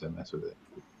chance to mess with it.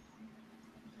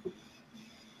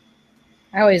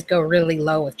 I always go really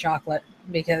low with chocolate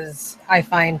because I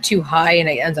find too high and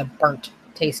it ends up burnt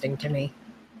tasting to me.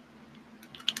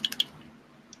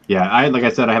 Yeah, like I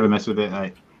said, I haven't messed with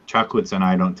it. Chocolates and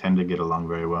I don't tend to get along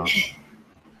very well.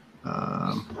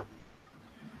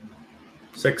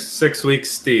 6 weeks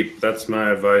steep. That's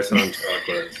my advice on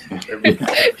chocolates.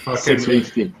 6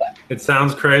 weeks steep. It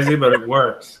sounds crazy, but it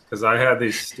works because I had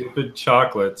these stupid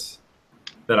chocolates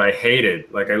that I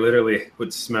hated. Like I literally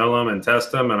would smell them and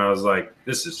test them, and I was like,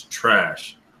 "This is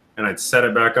trash." And I'd set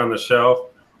it back on the shelf,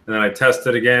 and then I test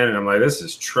it again, and I'm like, "This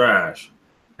is trash."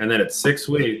 And then at 6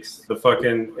 weeks,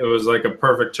 it was like a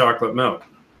perfect chocolate milk.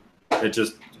 It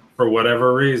just, for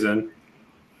whatever reason,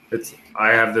 I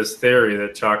have this theory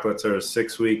that chocolates are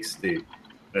 6 weeks steep.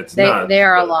 They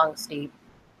are a long steep.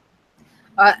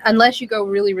 Unless you go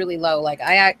really, really low. Like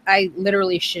I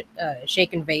literally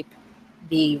shake and vape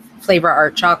the Flavor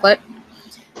Art chocolate,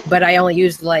 but I only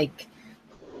used like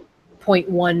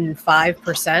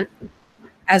 0.15%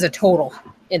 as a total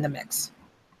in the mix.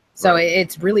 So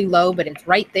it's really low, but it's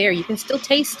right there. You can still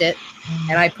taste it.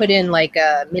 And I put in like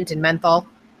mint and menthol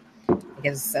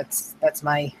because that's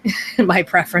my my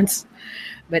preference.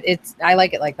 But I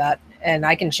like it like that, and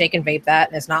I can shake and vape that,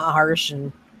 and it's not harsh,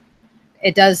 and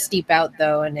it does steep out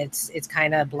though, and it's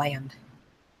kind of bland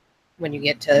when you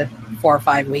get to 4 or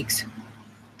 5 weeks.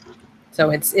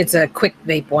 So it's a quick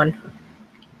vape one.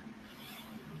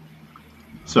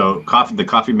 So the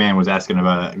coffee man was asking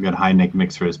about a good high Nick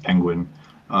mix for his penguin.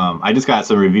 I just got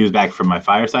some reviews back from my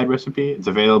Fireside recipe. It's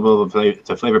available. It's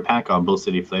a flavor pack on Bull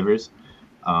City Flavors.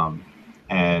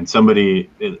 And definitely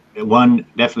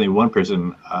one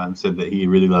person said that he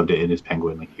really loved it in his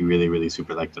penguin. Like he really, really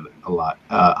super liked it a lot.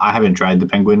 I haven't tried the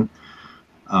penguin,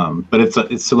 but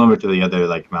it's similar to the other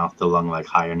like mouth to lung like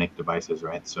higher Nick devices,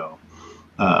 right? So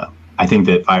I think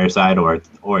that Fireside or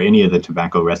any of the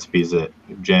tobacco recipes that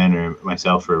Jen or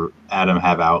myself or Adam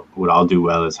have out would all do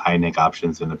well as high Nick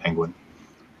options in the penguin.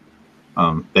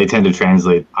 They tend to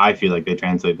translate. I feel like they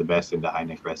translate the best into high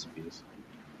Nick recipes.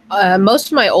 Most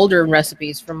of my older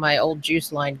recipes from my old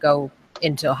juice line go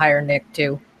into higher Nick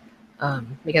too,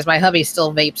 because my hubby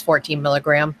still vapes 14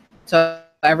 milligram. So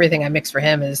everything I mix for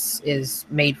him is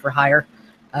made for higher.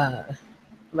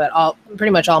 But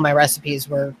pretty much all my recipes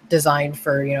were designed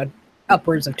for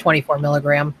upwards of 24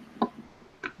 milligram.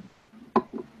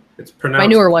 It's pronounced. My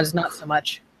newer ones not so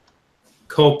much.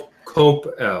 Copel,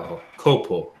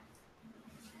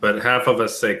 but half of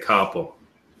us say Koppel.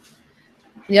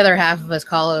 The other half of us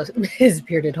call his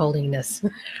bearded holiness.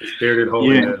 His bearded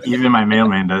holiness. Even my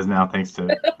mailman does now, thanks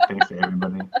to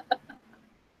everybody.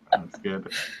 That's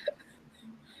good.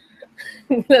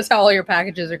 That's how all your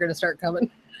packages are going to start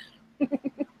coming.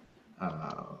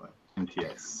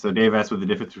 MTS. So Dave asked what the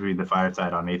difference between the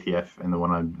Fireside on ATF and the one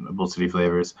on Bull City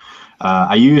Flavors.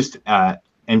 I used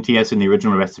MTS in the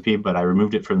original recipe, but I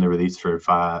removed it from the release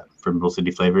from Bull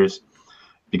City Flavors.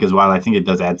 Because while I think it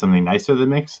does add something nice to the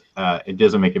mix, it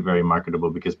doesn't make it very marketable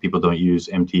because people don't use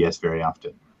MTS very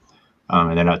often,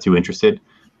 and they're not too interested.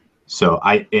 So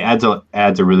it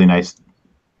adds a really nice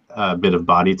bit of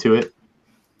body to it,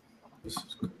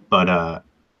 but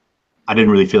I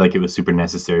didn't really feel like it was super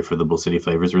necessary for the Bull City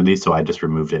flavors release, so I just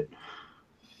removed it.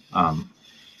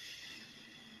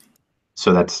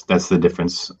 So that's the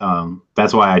difference.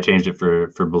 That's why I changed it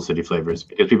for Bull City flavors,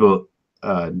 because people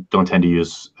don't tend to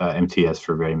use MTS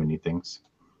for very many things.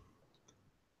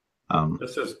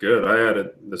 This is good. I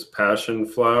added this passion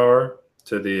flower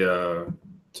to the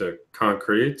to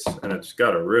concretes, and it's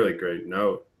got a really great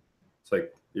note. It's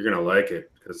like you're gonna like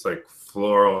it. It's like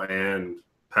floral and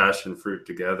passion fruit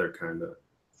together, kind of.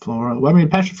 Floral. Well, I mean,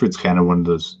 passion fruit's kind of one of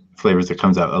those flavors that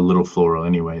comes out a little floral,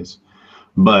 anyways.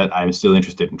 But I'm still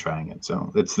interested in trying it.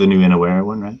 So it's the new Inaware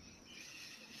one, right?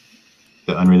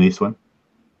 The unreleased one.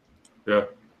 Yeah.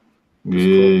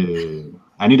 Good. Cool.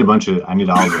 I need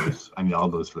all those. I need all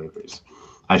those flavors.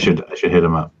 I should hit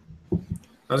them up.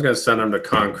 I was gonna send them to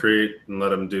Concrete and let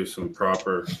them do some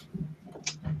proper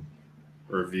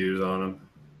reviews on them,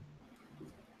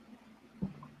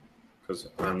 because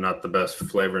I'm not the best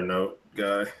flavor note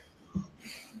guy.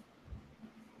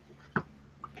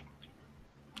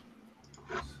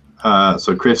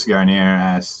 So Chris Garnier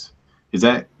asked, is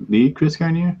that the Chris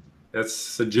Garnier? That's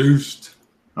seduced.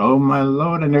 Oh my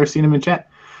lord, I've never seen him in chat.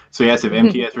 So he asked if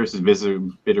MTS versus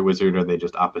Bitter Wizard, are they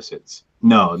just opposites?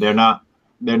 No, they're not.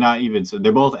 They're not even. So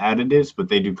they're both additives, but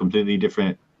they do completely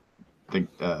different.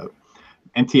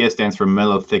 MTS stands for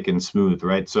mellow, thick, and smooth,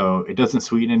 right? So it doesn't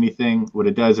sweeten anything. What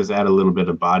it does is add a little bit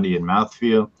of body and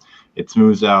mouthfeel. It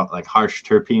smooths out like harsh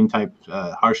terpene type,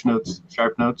 harsh notes,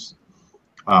 sharp notes.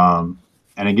 And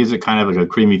it gives it kind of like a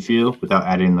creamy feel without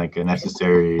adding like a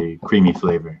necessary creamy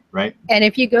flavor, right? And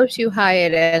if you go too high,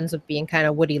 it ends up being kind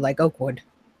of woody like oak wood.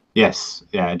 Yes,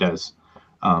 yeah, it does.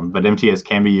 But MTS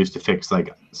can be used to fix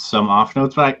like some off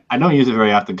notes, but I don't use it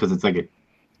very often because it's like a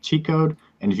cheat code,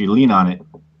 and if you lean on it.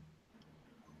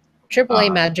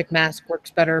 AAA Magic Mask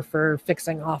works better for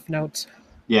fixing off notes.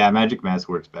 Yeah, Magic Mask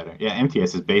works better. Yeah,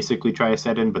 MTS is basically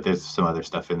triacetylene, but there's some other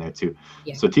stuff in there too.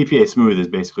 Yeah. So TPA Smooth is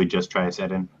basically just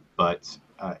triacetylene, but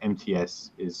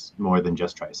MTS is more than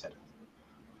just triacetylene.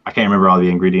 I can't remember all the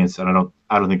ingredients, and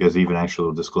I don't think there's even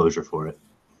actual disclosure for it.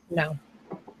 No.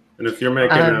 And if you're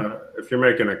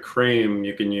making a cream,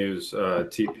 you can use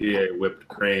TPA whipped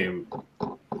cream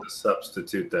to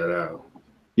substitute that out.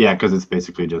 Yeah, because it's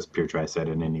basically just pure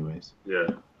triacetylene anyways. Yeah.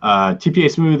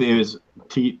 TPA Smooth is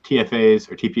TFA's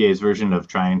or TPA's version of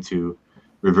trying to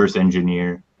reverse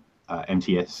engineer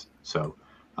MTS. So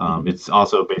it's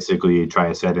also basically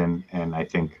triacetylene, and I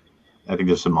think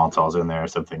there's some maltols in there or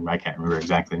something. I can't remember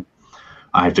exactly.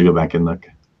 I have to go back and look.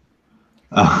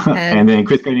 And then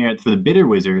Chris Garnier, for the Bitter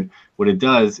Wizard, what it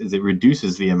does is it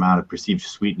reduces the amount of perceived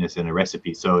sweetness in a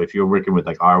recipe. So if you're working with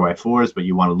like RY4s, but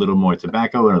you want a little more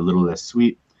tobacco and a little less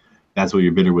sweet, that's what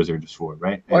your Bitter Wizard is for,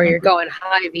 right? Or you're going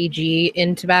high VG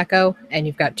in tobacco and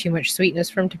you've got too much sweetness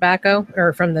from tobacco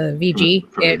or from the VG,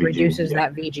 it reduces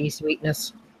that VG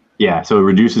sweetness. Yeah, so it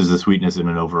reduces the sweetness in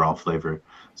an overall flavor.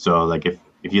 So like if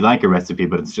you like a recipe,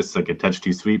 but it's just like a touch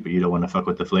too sweet, but you don't want to fuck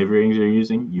with the flavorings you're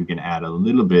using, you can add a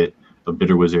little bit of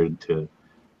Bitter Wizard to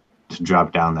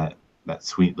drop down that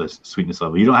sweetness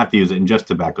level. You don't have to use it in just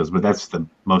tobaccos, but that's the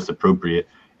most appropriate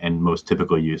and most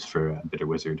typical use for Bitter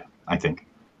Wizard, I think.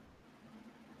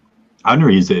 I've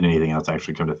never used it in anything else,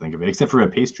 actually, come to think of it, except for a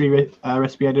pastry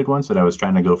recipe I did once that I was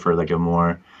trying to go for like a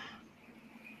more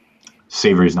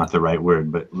savory is not the right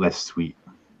word, but less sweet.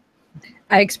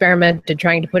 I experimented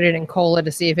trying to put it in cola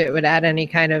to see if it would add any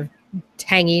kind of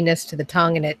tanginess to the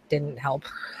tongue, and it didn't help.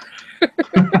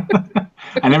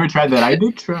 I never tried that. I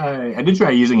did try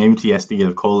using MTS to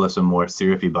give cola some more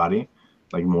syrupy body,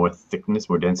 like more thickness,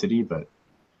 more density, but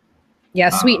yeah,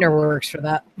 sweetener works for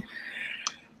that.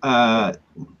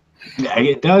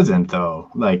 It doesn't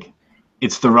though. Like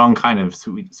it's the wrong kind of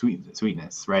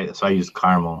sweetness, right? So I use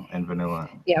caramel and vanilla.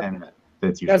 Yeah, and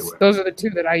that's usually those are the two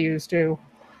that I use too.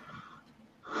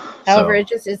 However,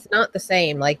 it's not the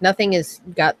same. Like nothing has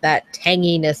got that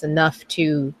tanginess enough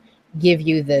to give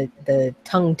you the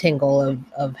tongue tingle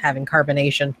of having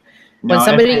carbonation. When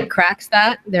somebody cracks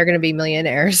that, they're going to be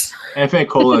millionaires. FA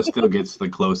Cola still gets the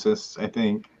closest, I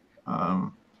think.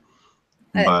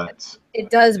 But it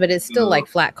does, but it's still like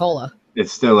flat cola.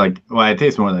 It's still like, well, it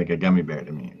tastes more like a gummy bear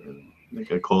to me.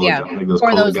 Like a cola, yeah. Like those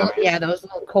cola gummies. Yeah, those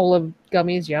little cola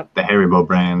gummies, yep. The Haribo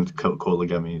brand cola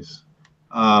gummies.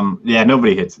 Yeah,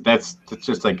 nobody hits it. That's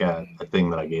just like a thing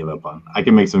that I gave up on. I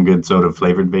can make some good soda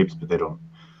flavored vapes, but they don't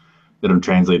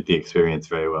translate the experience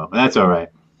very well. But that's all right.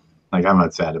 Like I'm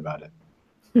not sad about it.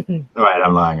 All right,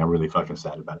 I'm lying. I'm really fucking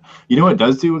sad about it. You know what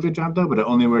does do a good job though, but it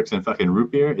only works in fucking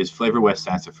root beer is Flavor West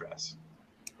Sassafras.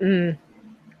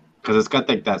 because it's got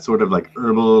like that sort of like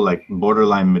herbal, like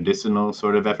borderline medicinal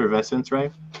sort of effervescence,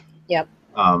 right? Yep.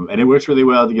 And it works really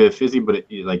well to get a fizzy, but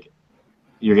like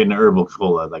you're getting an herbal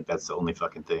cola, like that's the only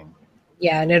fucking thing.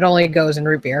 Yeah, and it only goes in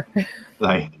root beer.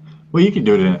 Like, well, you could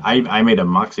do it in. I made a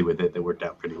Moxie with it that worked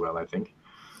out pretty well, I think.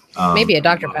 Maybe a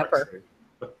Dr. Pepper.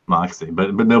 Moxie,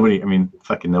 but nobody. I mean,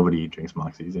 fucking nobody drinks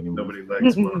Moxies anymore. Nobody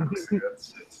likes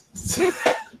Moxie.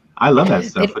 I love that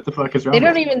stuff. What the fuck is wrong? They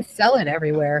don't with even sell it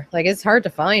everywhere. Like, it's hard to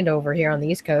find over here on the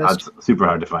East Coast. It's super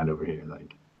hard to find over here.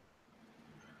 Like,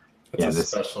 That's a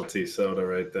specialty soda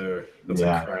right there. That's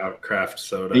a craft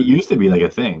soda. It used to be like a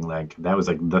thing. Like that was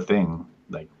like the thing.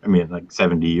 Like I mean, like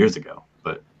 70 years ago,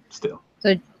 but still.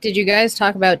 So, did you guys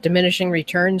talk about diminishing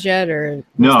returns yet, or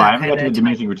no? I haven't got to the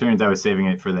diminishing returns. I was saving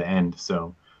it for the end.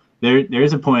 So, there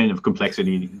is a point of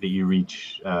complexity that you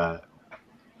reach.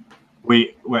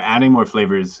 We're adding more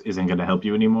flavors isn't going to help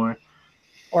you anymore,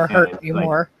 or hurt you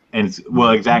more. And it's,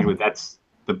 well, exactly. That's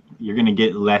you're going to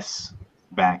get less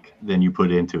back than you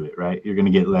put into it, right? You're going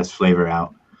to get less flavor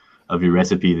out of your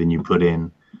recipe than you put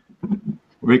in.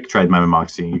 Rick tried my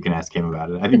Moxie. You can ask him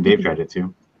about it. I think Dave tried it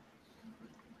too.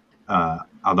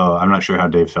 Although I'm not sure how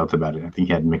Dave felt about it. I think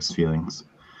he had mixed feelings.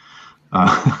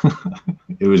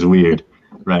 It was weird,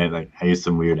 right? Like I used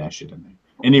some weird ass shit in there.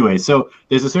 Anyway, so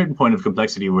there's a certain point of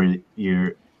complexity where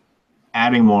you're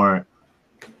adding more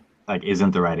like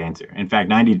isn't the right answer. In fact,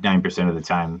 99% of the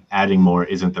time, adding more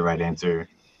isn't the right answer,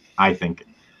 I think,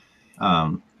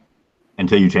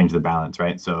 until you change the balance,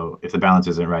 right? So if the balance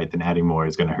isn't right, then adding more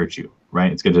is going to hurt you,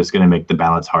 right? It's just going to make the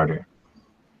balance harder.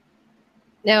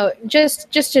 Now,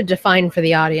 just to define for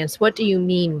the audience, what do you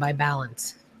mean by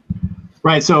balance?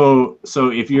 Right. So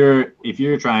if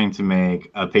you're trying to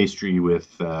make a pastry with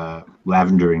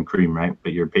lavender and cream, right,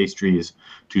 but your pastry is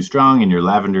too strong and your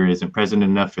lavender isn't present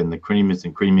enough and the cream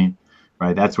isn't creamy,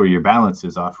 right? That's where your balance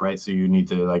is off, right? So you need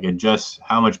to like adjust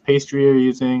how much pastry you're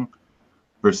using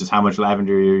versus how much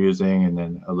lavender you're using, and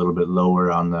then a little bit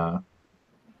lower on the,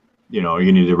 or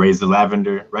you need to raise the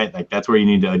lavender, right? Like that's where you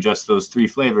need to adjust those three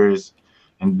flavors,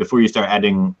 and before you start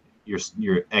adding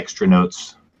your extra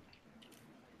notes.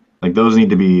 Like those need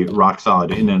to be rock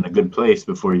solid and in a good place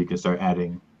before you can start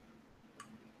adding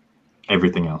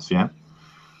everything else. Yeah.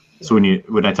 So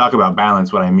when I talk about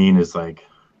balance, what I mean is like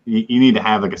you need to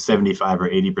have like a 75 or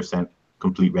 80%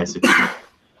 complete recipe.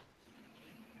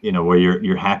 Where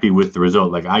you're happy with the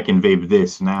result. Like I can vape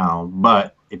this now,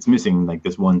 but it's missing like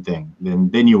this one thing.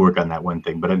 Then you work on that one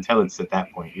thing. But until it's at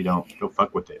that point, you don't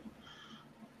fuck with it.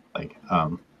 Like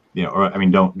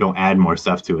don't add more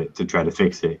stuff to it to try to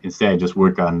fix it. Instead, just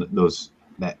work on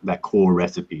that core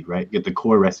recipe, right? Get the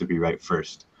core recipe right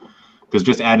first, because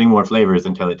just adding more flavors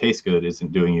until it tastes good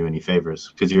isn't doing you any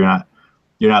favors, because you're not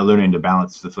learning to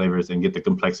balance the flavors and get the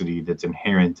complexity that's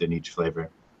inherent in each flavor.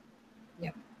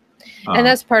 Yep. And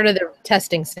that's part of the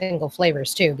testing single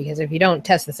flavors too, because if you don't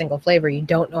test the single flavor, you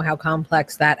don't know how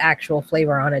complex that actual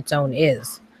flavor on its own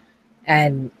is,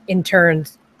 and in turn,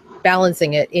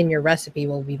 balancing it in your recipe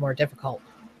will be more difficult.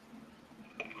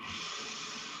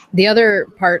 The other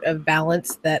part of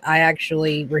balance that I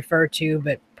actually refer to,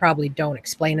 but probably don't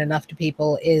explain enough to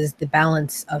people, is the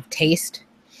balance of taste,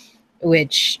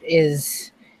 which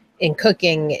is in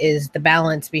cooking is the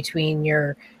balance between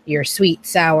your sweet,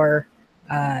 sour,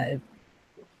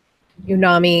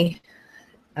 umami,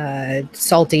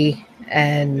 salty,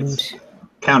 and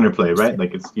counterplay, right?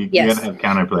 Like you gotta have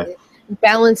counterplay.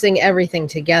 Balancing everything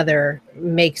together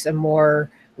makes a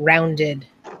more rounded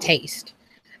taste.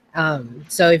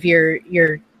 So if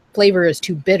your flavor is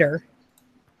too bitter,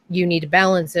 you need to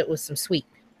balance it with some sweet.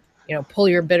 Pull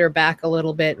your bitter back a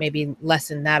little bit, maybe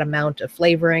lessen that amount of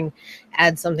flavoring,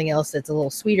 add something else that's a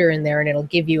little sweeter in there, and it'll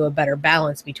give you a better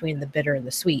balance between the bitter and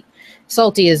the sweet.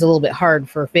 Salty is a little bit hard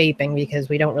for vaping because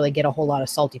we don't really get a whole lot of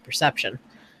salty perception.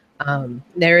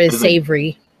 There is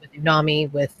savory. Umami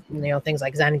with things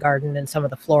like Zen Garden and some of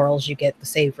the florals, you get the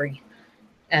savory,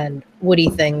 and woody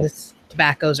things,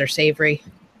 tobaccos are savory.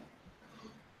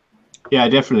 Yeah,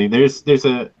 definitely. There's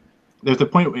a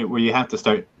point where you have to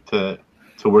start to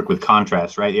work with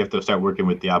contrast, right? You have to start working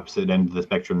with the opposite end of the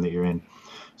spectrum that you're in.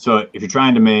 So if you're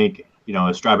trying to make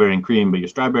a strawberry and cream, but your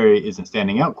strawberry isn't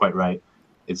standing out quite right,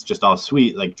 it's just all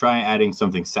sweet, like try adding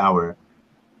something sour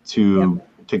to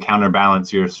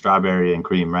counterbalance your strawberry and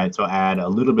cream, right? So add a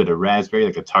little bit of raspberry,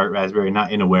 like a tart raspberry, not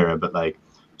Inawera, but like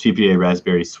TPA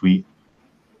raspberry sweet,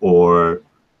 or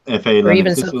FA, or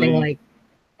even something like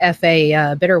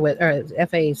FA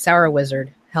FA Sour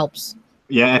Wizard helps.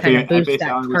 Yeah, FA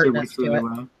Sour Wizard works really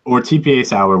well. Or TPA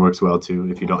Sour works well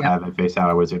too if you don't have FA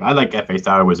Sour Wizard. I like FA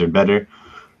Sour Wizard better,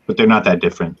 but they're not that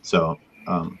different. So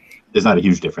there's not a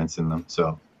huge difference in them.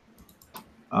 So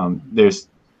there's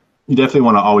you definitely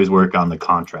want to always work on the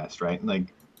contrast, right?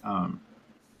 Like,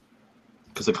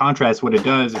 because the contrast, what it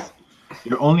does is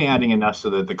you're only adding enough so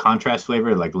that the contrast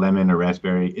flavor, like lemon or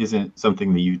raspberry, isn't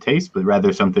something that you taste, but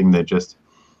rather something that just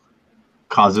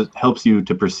helps you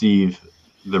to perceive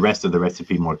the rest of the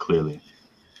recipe more clearly.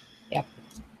 Yeah.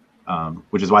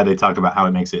 Which is why they talk about how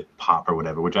it makes it pop or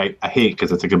whatever, which I hate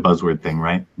because it's like a buzzword thing,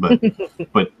 right? But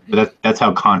that's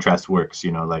how contrast works,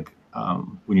 you know, like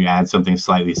when you add something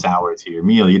slightly sour to your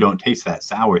meal, you don't taste that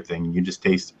sour thing, you just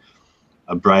taste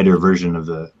a brighter version of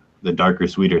the darker,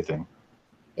 sweeter thing.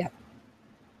 Yeah.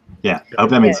 Yeah, I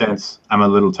hope that made sense. I'm a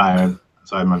little tired,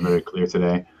 so I'm not very clear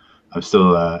today. I'm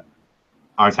still,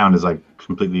 our town is like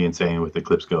completely insane with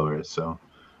eclipse goers. So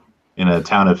in a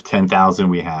town of 10,000,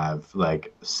 we have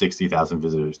like 60,000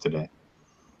 visitors today.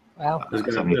 Wow. There's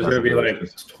going to be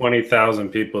like 20,000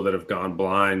 people that have gone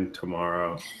blind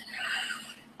tomorrow.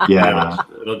 Yeah.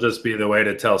 It'll just be the way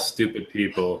to tell stupid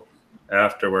people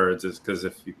afterwards, is because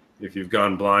if you've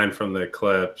gone blind from the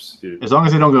eclipse, as long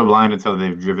as they don't go blind until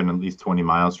they've driven at least 20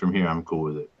 miles from here, I'm cool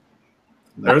with it.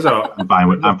 I'm fine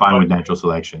with natural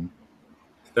selection.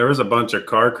 There was a bunch of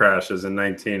car crashes in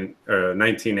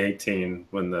 1918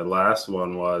 when the last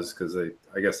one was, because I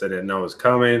guess they didn't know it was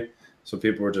coming, so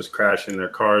people were just crashing their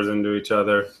cars into each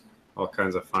other, all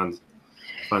kinds of fun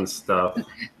stuff.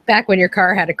 Back when your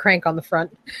car had a crank on the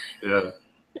front. Yeah.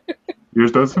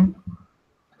 Yours doesn't?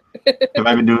 Have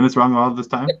I been doing this wrong all this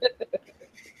time?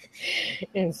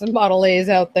 And some Model A's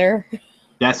out there.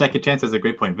 Yeah, second chance is a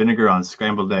great point. Vinegar on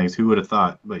scrambled eggs. Who would have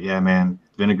thought? But yeah, man,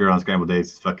 vinegar on scrambled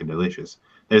eggs is fucking delicious.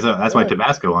 That's why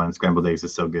Tabasco on scrambled eggs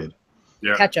is so good.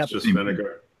 Yeah, ketchup. It's just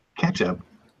vinegar. Ketchup.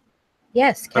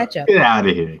 Yes, ketchup. Get out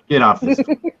of here. Get off this.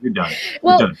 You're done.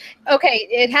 Well, You're done. Okay,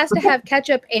 it has to have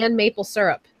ketchup and maple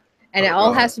syrup. And it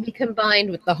all has to be combined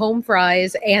with the home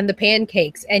fries and the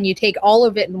pancakes. And you take all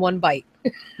of it in one bite.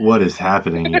 What is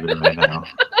happening even right now?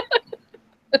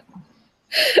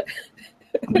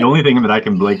 The only thing that I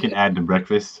can blanket add to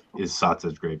breakfast is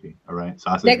sausage gravy. All right?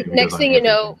 Sausage gravy. Next thing you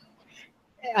know,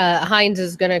 Heinz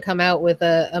is going to come out with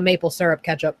a maple syrup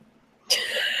ketchup.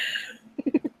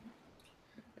 You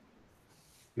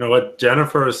know what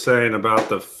Jennifer is saying about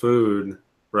the food,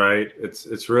 right?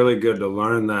 It's really good to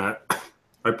learn that.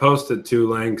 I posted 2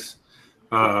 links.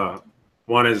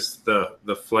 One is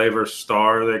the flavor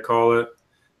star, they call it,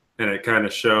 and it kind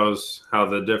of shows how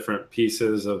the different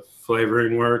pieces of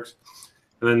flavoring works.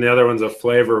 And then the other one's a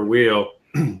flavor wheel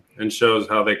and shows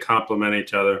how they complement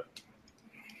each other.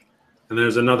 And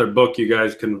there's another book you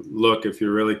guys can look if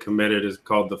you're really committed. It's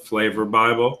called The Flavor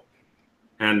Bible.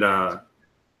 And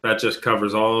that just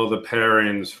covers all the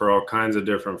pairings for all kinds of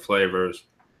different flavors.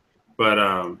 But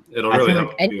it'll really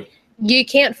help you. You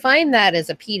can't find that as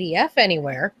a PDF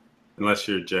anywhere. Unless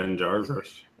you're Jen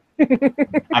Jarvis.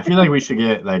 I feel like we should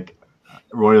get like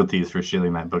royalties for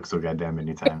shilling that book so goddamn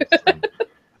many times.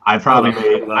 I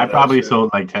probably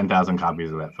sold like 10,000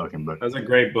 copies of that fucking book. That's a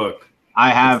great book. I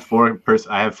have 4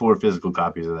 physical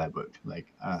copies of that book. Like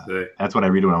that's what I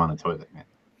read when I'm on the toilet, man.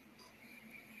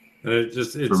 And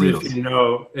it's if you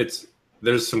know,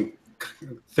 there's some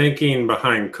thinking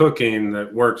behind cooking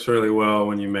that works really well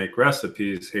when you make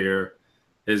recipes here,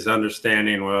 is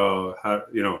understanding, well, how,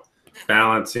 you know,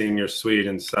 balancing your sweet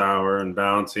and sour and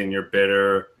balancing your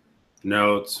bitter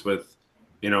notes with,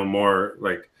 you know, more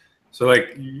like, so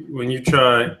like when you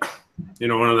try, you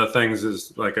know, one of the things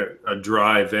is like a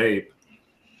dry vape,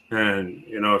 and,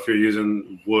 you know, if you're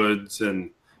using woods and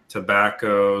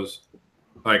tobaccos,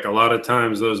 like a lot of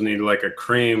times those need like a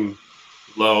cream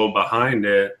low behind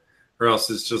it, or else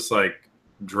it's just like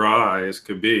dry as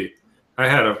could be.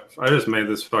 I just made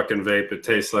this fucking vape. It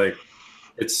tastes like,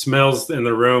 it smells in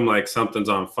the room like something's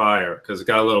on fire because it's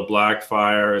got a little black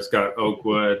fire. It's got oak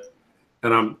wood,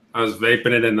 and I was vaping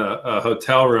it in a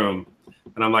hotel room,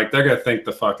 and I'm like, they're gonna think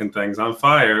the fucking thing's on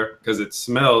fire because it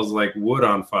smells like wood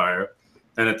on fire,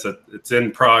 and it's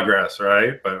in progress,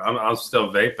 right? But I'm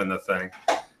still vaping the thing.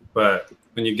 But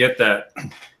when you get that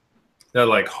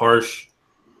like harsh,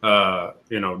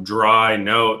 you know, dry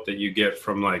note that you get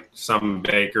from like some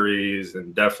bakeries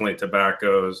and definitely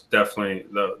tobaccos, definitely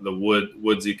the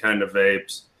woodsy kind of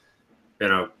vapes, you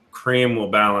know, cream will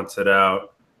balance it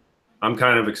out. I'm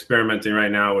kind of experimenting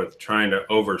right now with trying to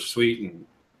over sweeten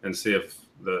and see if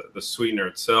the sweetener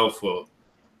itself will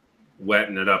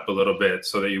wetten it up a little bit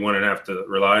so that you wouldn't have to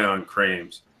rely on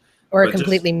creams. Or it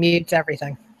completely mutes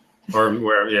everything. Or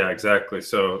where, yeah, exactly.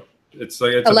 So it's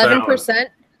like, it's 11%.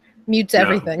 Mutes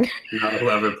everything. Not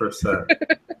 11%.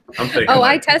 I'm thinking. Oh,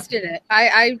 I tested it.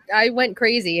 I went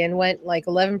crazy and went like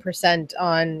 11%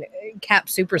 on Cap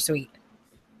Super Sweet.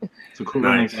 So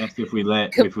Coronics asked if we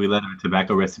let our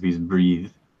tobacco recipes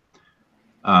breathe.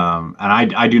 And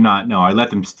I do not know. I let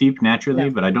them steep naturally,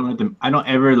 but I don't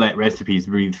ever let recipes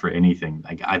breathe for anything.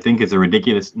 Like, I think it's a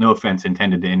ridiculous, no offense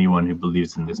intended to anyone who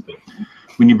believes in this, but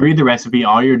when you breathe the recipe,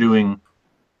 all you're doing,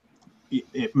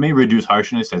 it may reduce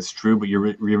harshness, that's true, but you're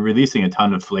releasing a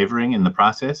ton of flavoring in the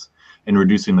process and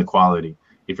reducing the quality.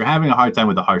 If you're having a hard time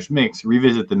with a harsh mix,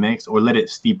 revisit the mix or let it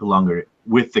steep longer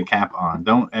with the cap on.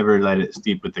 Don't ever let it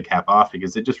steep with the cap off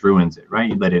because it just ruins it, right?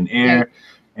 You let in air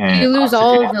and you lose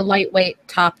all of the lightweight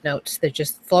top notes that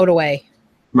just float away.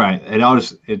 Right.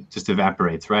 It just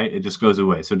evaporates, right? It just goes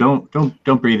away. So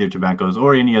don't breathe your tobaccos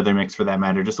or any other mix for that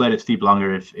matter. Just let it steep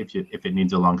longer if it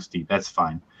needs a long steep. That's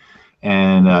fine.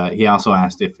 And he also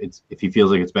asked if he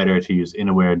feels like it's better to use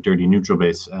Innerwear Dirty Neutral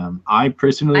Base. I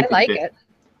personally like it.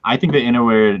 I think the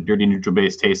Innerwear Dirty Neutral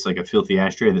Base tastes like a filthy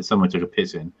ashtray that someone took a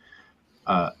piss in.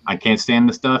 I can't stand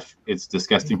the stuff. It's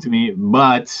disgusting to me.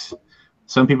 But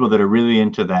some people that are really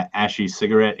into that ashy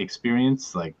cigarette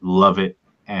experience, like, love it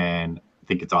and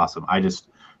think it's awesome. I just,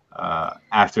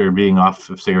 after being off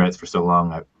of cigarettes for so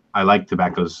long, I like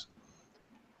tobaccos,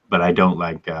 but I don't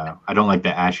like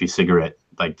the ashy cigarette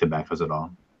like tobaccos at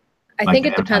all. I think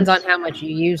it depends on how much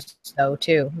you use, though,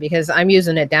 too, because I'm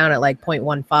using it down at like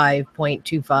 0.15,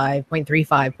 0.25,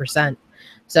 0.35%.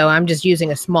 So I'm just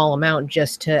using a small amount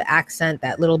just to accent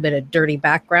that little bit of dirty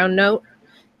background note,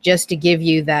 just to give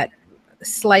you that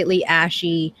slightly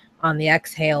ashy on the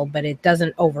exhale, but it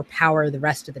doesn't overpower the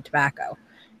rest of the tobacco.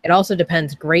 It also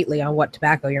depends greatly on what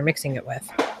tobacco you're mixing it with.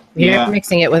 If you're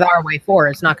mixing it with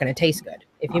RY4, it's not going to taste good.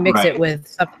 If you mix it with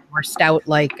something more stout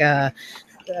like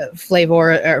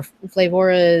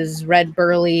Flavora's Red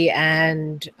Burley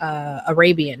and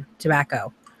Arabian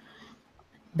tobacco,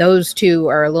 those two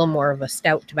are a little more of a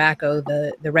stout tobacco.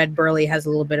 The Red Burley has a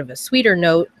little bit of a sweeter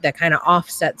note that kind of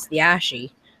offsets the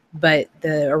ashy, but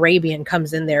the Arabian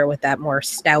comes in there with that more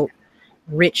stout,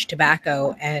 rich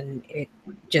tobacco, and it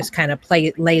just kind of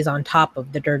lays on top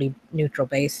of the dirty neutral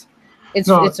base. It's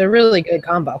a really good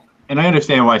combo. And I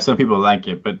understand why some people like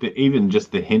it, but even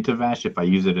just the hint of ash, if I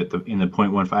use it in the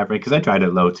 0.15, right? Because I tried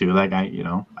it low too. Like, I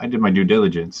did my due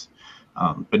diligence.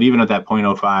 But even at that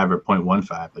 0.05 or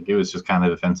 0.15, like, it was just kind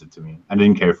of offensive to me. I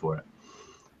didn't care for it.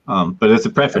 But it's a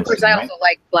preference. Of course, I also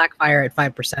like Blackfire at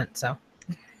 5%. So.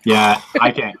 Yeah,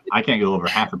 I can't go over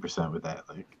 0.5% with that.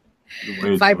 Like,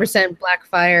 5%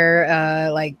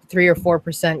 Blackfire, like 3 or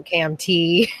 4%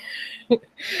 KMT.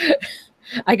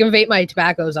 I can vape my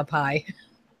tobaccos up high.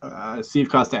 Steve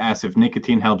Costa asks if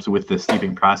nicotine helps with the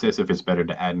steeping process, if it's better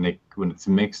to add nic when it's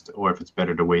mixed, or if it's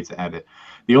better to wait to add it.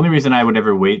 The only reason I would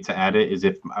ever wait to add it is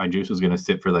if my juice was going to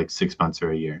sit for like 6 months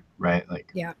or a year, right?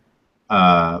 Like,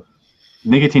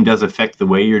 nicotine does affect the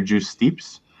way your juice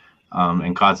steeps,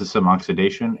 and causes some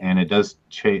oxidation, and it does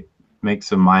make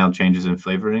some mild changes in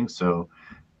flavoring. So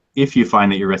if you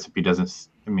find that your recipe doesn't,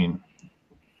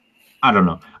 I don't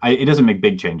know. It doesn't make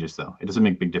big changes though. It doesn't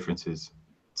make big differences.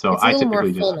 So it's a little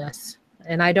more fullness,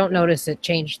 and I don't notice it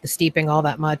changed the steeping all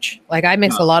that much. Like, I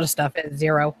mix a lot of stuff at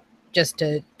 0 just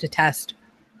to test.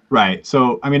 Right.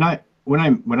 So when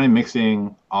I'm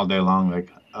mixing all day long,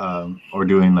 like, or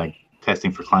doing like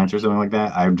testing for clients or something like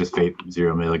that, I just vape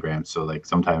 0 milligrams. So like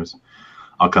sometimes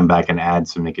I'll come back and add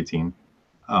some nicotine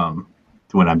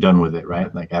when I'm done with it,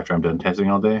 right? Like after I'm done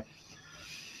testing all day.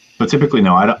 But typically,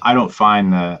 no, I don't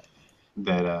find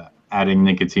that adding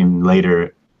nicotine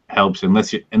later helps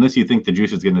unless you think the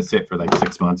juice is going to sit for like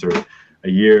 6 months or a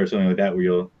year or something like that.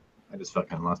 I just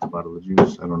fucking lost a bottle of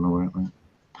juice. I don't know where it went.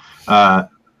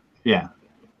 Yeah,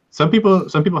 some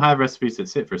people have recipes that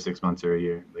sit for 6 months or a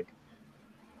year, like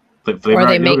or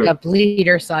they make up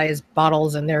liter-sized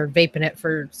bottles and they're vaping it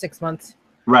for 6 months.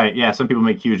 Right. Yeah. Some people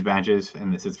make huge batches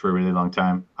and it sits for a really long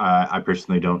time. I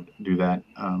personally don't do that.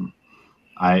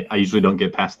 I usually don't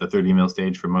get past the 30 ml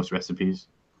stage for most recipes.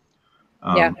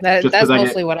 That's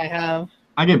mostly what I have.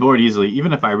 I get bored easily,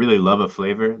 even if I really love a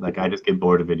flavor. Like, I just get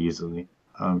bored of it easily.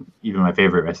 Even my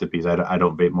favorite recipes, I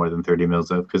don't vape more than 30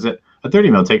 mils of, because a 30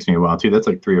 mil takes me a while too. That's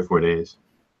like 3 or 4 days.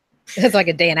 It's like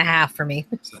a day and a half for me.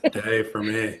 It's a day for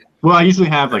me. Well, I usually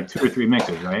have like 2 or 3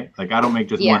 mixes, right? Like, I don't make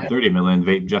just one 30 mil and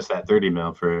vape just that 30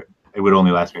 mil for. It would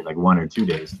only last me like 1 or 2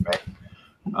 days, right?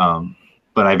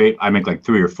 But I make like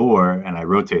 3 or 4 and I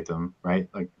rotate them, right?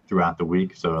 Like throughout the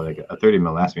week. So like a 30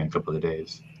 mil lasts me a couple of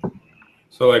days.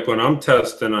 So like when I'm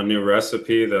testing a new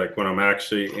recipe, like when I'm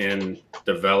actually in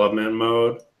development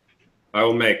mode, I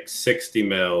will make 60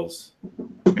 mils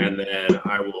and then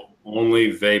I will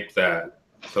only vape that.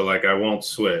 So like I won't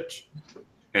switch.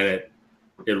 And it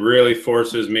really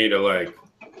forces me to like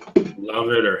love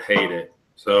it or hate it.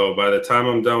 So by the time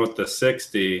I'm done with the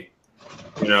 60,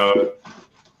 you know,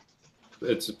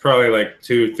 it's probably like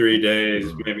 2-3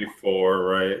 days, maybe 4,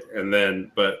 right? And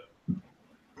then, but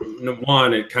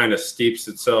one, it kind of steeps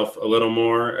itself a little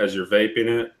more as you're vaping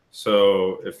it.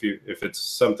 So if it's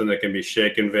something that can be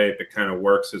shaken vape, it kind of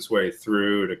works its way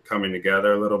through to coming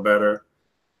together a little better.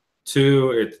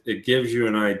 2, it gives you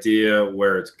an idea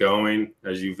where it's going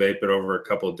as you vape it over a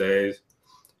couple of days.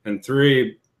 And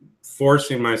 3,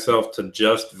 forcing myself to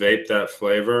just vape that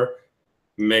flavor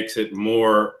makes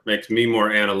me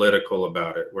more analytical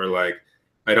about it, where like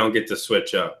I don't get to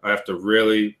switch up. I have to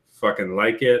really fucking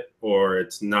like it or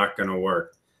it's not going to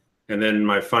work. And then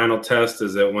my final test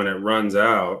is that when it runs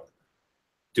out,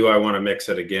 do I want to mix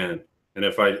it again? And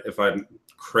if I'm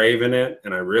craving it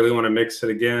and I really want to mix it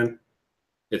again,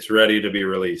 it's ready to be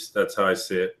released. That's how I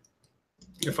see it.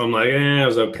 If I'm like, it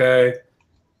was okay,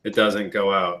 it doesn't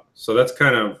go out. So that's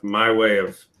kind of my way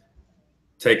of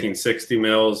taking 60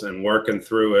 mils and working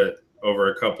through it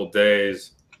over a couple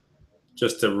days,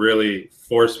 just to really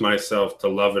force myself to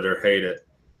love it or hate it.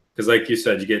 Because like you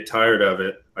said, you get tired of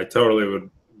it. I totally would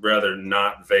rather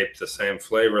not vape the same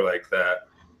flavor like that.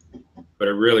 But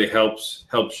it really helps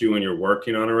you when you're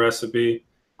working on a recipe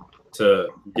to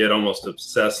get almost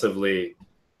obsessively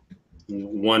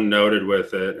one-noted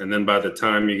with it. And then by the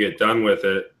time you get done with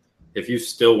it, if you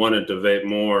still wanted to vape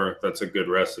more, that's a good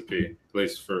recipe, at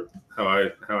least for how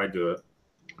I do it.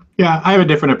 Yeah, I have a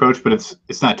different approach, but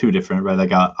it's not too different, right?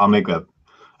 Like I'll make a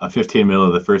 15 mil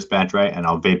of the first batch, right? And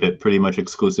I'll vape it pretty much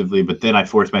exclusively, but then I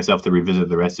force myself to revisit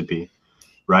the recipe,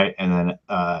 right? And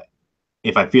then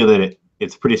if I feel that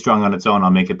it's pretty strong on its own,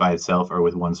 I'll make it by itself or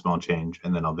with one small change,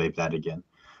 and then I'll vape that again.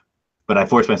 But I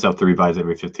force myself to revise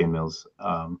every 15 mils,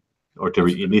 or to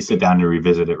at least sit down and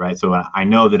revisit it, right? So I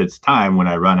know that it's time when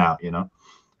I run out, you know.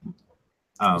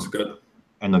 That's good.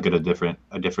 And look at a different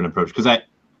approach, because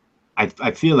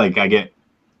I feel like I get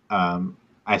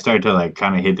I started to like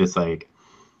kind of hit this like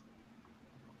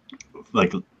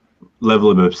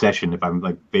level of obsession. If I'm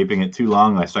like vaping it too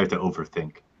long, I start to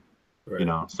overthink. Right. You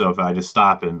know, so if I just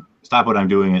stop what I'm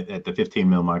doing at the 15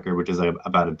 mil marker, which is like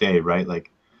about a day, right?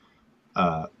 Like,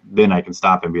 then I can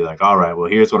stop and be like, all right, well,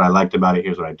 here's what I liked about it.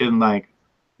 Here's what I didn't like.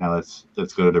 Now let's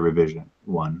go to revision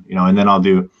 1, you know, and then I'll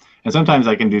do, and sometimes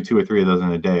I can do 2 or 3 of those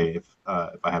in a day if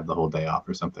I have the whole day off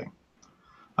or something.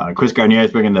 Chris Garnier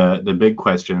is bringing the big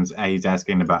questions. He's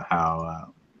asking about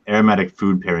how aromatic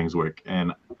food pairings work.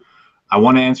 And I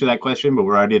want to answer that question, but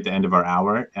we're already at the end of our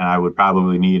hour, and I would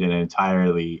probably need an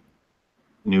entirely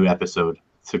new episode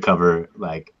to cover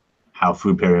like how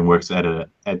food pairing works at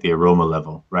the aroma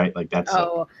level, right? Like that's.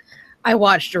 Oh, I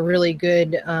watched a really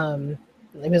good.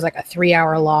 It was like a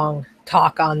 3-hour long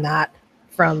talk on that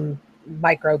from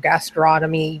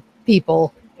microgastronomy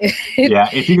people. Yeah,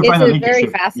 if you can find the link, very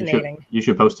fascinating. You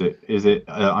should post it. Is it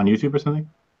on YouTube or something?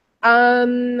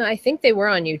 I think they were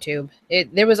on YouTube.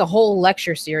 There was a whole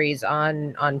lecture series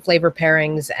on flavor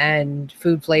pairings and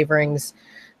food flavorings.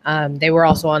 They were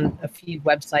also on a few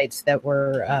websites that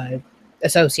were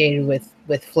associated with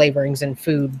flavorings and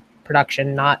food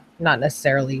production, not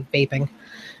necessarily vaping.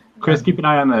 Chris, keep an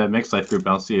eye on the Mixlife group.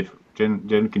 I'll see if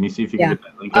Jen, can you see if you can get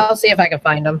that link up? I'll see if I can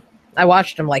find them. I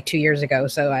watched them like 2 years ago,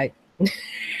 so I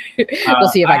we'll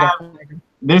see if I can find them.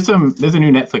 There's a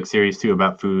new Netflix series too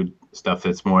about food stuff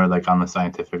that's more like on the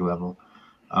scientific level.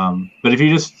 But if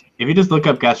you just look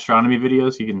up gastronomy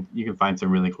videos, you can find some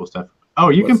really cool stuff. Oh,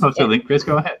 you can post a link, Chris.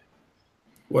 Go ahead.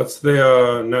 What's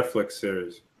the Netflix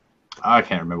series? I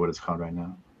can't remember what it's called right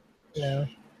now. No.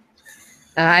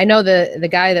 I know the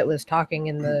guy that was talking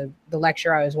in the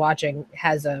lecture I was watching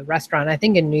has a restaurant, I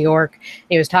think in New York.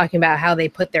 He was talking about how they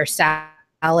put their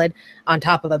salad on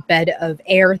top of a bed of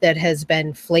air that has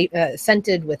been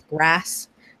scented with grass.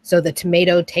 So the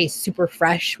tomato tastes super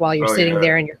fresh while you're sitting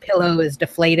there and your pillow is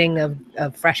deflating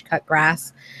of fresh cut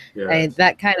grass. Yes. And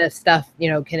that kind of stuff, you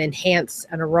know, can enhance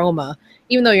an aroma.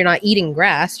 Even though you're not eating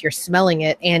grass, you're smelling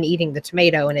it and eating the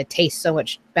tomato, and it tastes so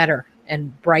much better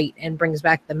and bright and brings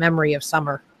back the memory of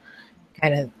summer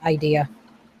kind of idea.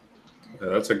 Yeah,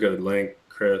 that's a good link,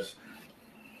 Chris.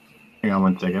 Hang on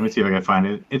one second. Let me see if I can find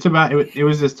it. It's about it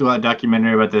was this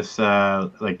documentary about this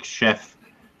like chef.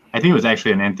 I think it was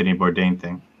actually an Anthony Bourdain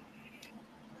thing.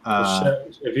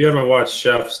 If you haven't watched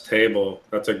Chef's Table,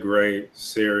 that's a great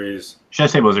series.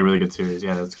 Chef's Table is a really good series.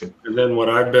 Yeah, that's good. And then what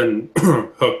I've been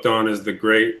hooked on is the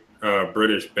Great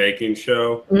British Baking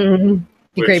Show. Mm-hmm.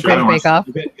 The Great British Bake Off.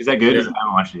 Is that good? Yeah. I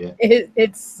haven't watched it yet.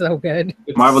 It's so good.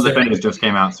 Marvel Defenders just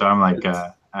came out, so I'm like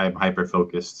I'm hyper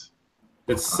focused.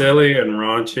 It's silly and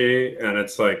raunchy, and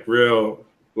it's like real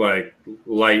like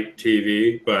light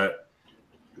TV, but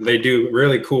they do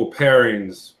really cool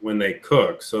pairings when they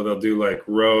cook. So they'll do like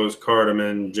rose,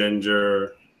 cardamom,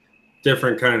 ginger,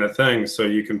 different kind of things. So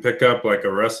you can pick up like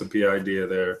a recipe idea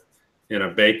there in a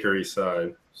bakery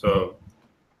side. So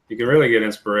you can really get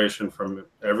inspiration from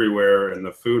everywhere in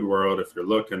the food world if you're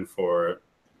looking for it,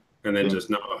 and then just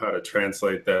know how to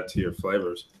translate that to your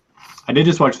flavors. I did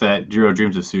just watch that Jiro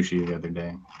Dreams of Sushi the other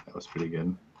day. That was pretty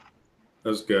good. That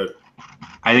was good.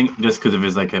 I think just because of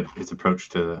his his approach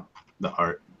to the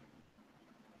art,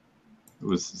 it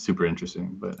was super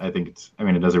interesting. But I think it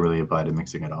doesn't really apply to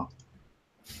mixing at all.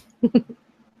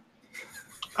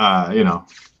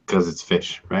 Because it's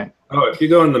fish, right? Oh, if you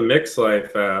go in the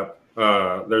Mixlife app,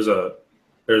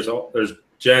 there's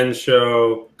Jen's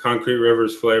show, Concrete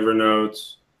Rivers Flavor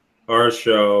Notes, our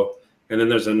show, and then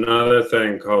there's another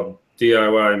thing called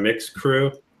DIY Mix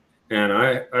Crew, and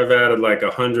I've added like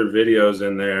 100 videos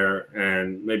in there,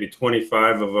 and maybe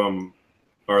 25 of them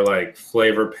are like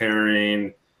flavor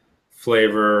pairing,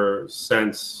 flavor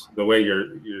sense, the way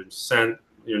your scent,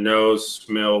 your nose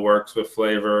smell works with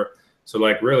flavor. So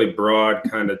like really broad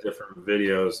kind of different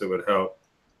videos that would help.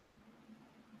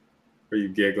 What are you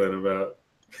giggling about?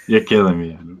 You're killing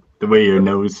me. The way your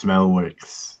nose smell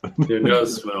works. Your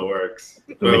nose smell works.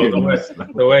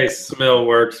 The way smell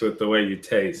works with the way you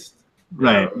taste.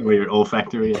 Right. The way your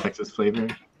olfactory affects its flavor.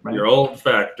 Right? Your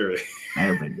olfactory.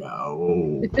 There we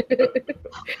go.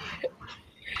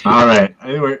 All right. I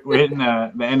think we're hitting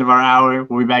the end of our hour.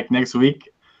 We'll be back next week.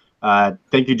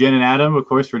 Thank you, Jen and Adam, of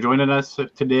course, for joining us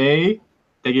today.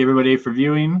 Thank you, everybody, for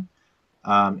viewing.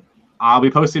 I'll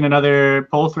be posting another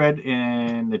poll thread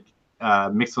in the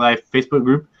Mixlife Facebook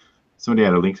group. Somebody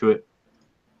had a link to it.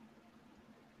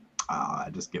 I'll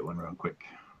just get one real quick.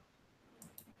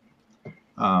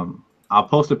 I'll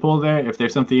post a poll there. If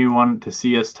there's something you want to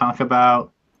see us talk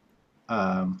about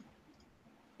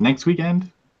next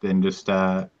weekend, then just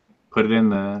put it in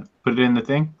the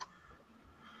thing.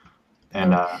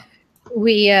 And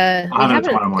we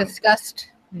haven't discussed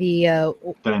the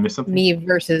did I miss something? me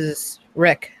versus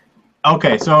Rick.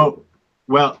 Okay, so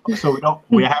we have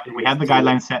the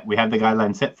guidelines set. We have the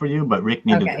guidelines set for you, but Rick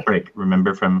needed a break.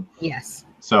 Remember from yes.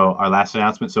 So our last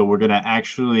announcement. So we're gonna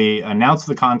actually announce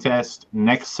the contest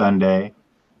next Sunday.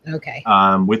 Okay.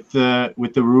 With the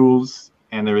rules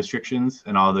and the restrictions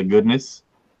and all the goodness.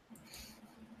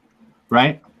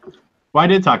 Right? Well, I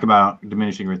did talk about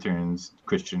diminishing returns,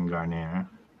 Christian Garnier.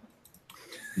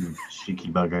 You cheeky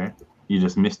bugger. You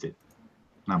just missed it.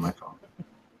 Not my fault.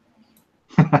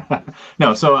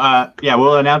 No, so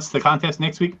we'll announce the contest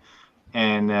next week.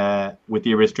 And with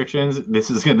the restrictions,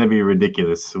 this is going to be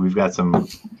ridiculous. So we've got some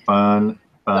fun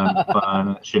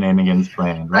shenanigans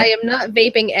planned. Right? I am not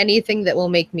vaping anything that will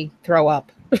make me throw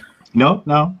up. No.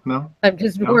 I'm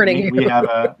just warning you. We have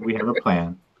a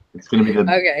plan. It's going to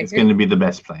be It's going to be the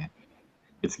best plan.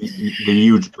 It's the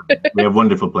huge plan. We have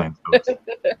wonderful plans, folks.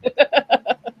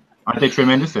 Aren't they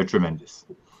tremendous? They're tremendous.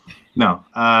 No.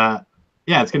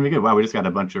 It's going to be good. Wow, we just got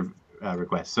a bunch of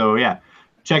requests. So,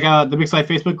 check out the Mixlife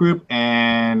Facebook group,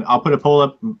 and I'll put a poll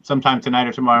up sometime tonight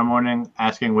or tomorrow morning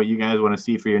asking what you guys want to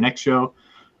see for your next show.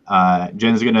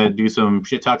 Jen's going to do some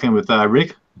shit talking with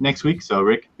Rick next week. So,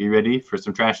 Rick, be ready for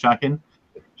some trash talking.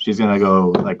 She's going to go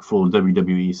like full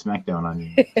WWE SmackDown on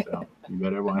you. So, you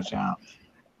better watch out.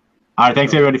 All right,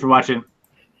 thanks everybody for watching.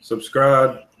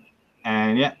 Subscribe.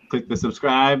 And click the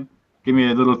subscribe. Give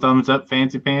me a little thumbs up,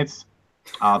 fancy pants.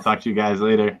 I'll talk to you guys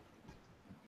later.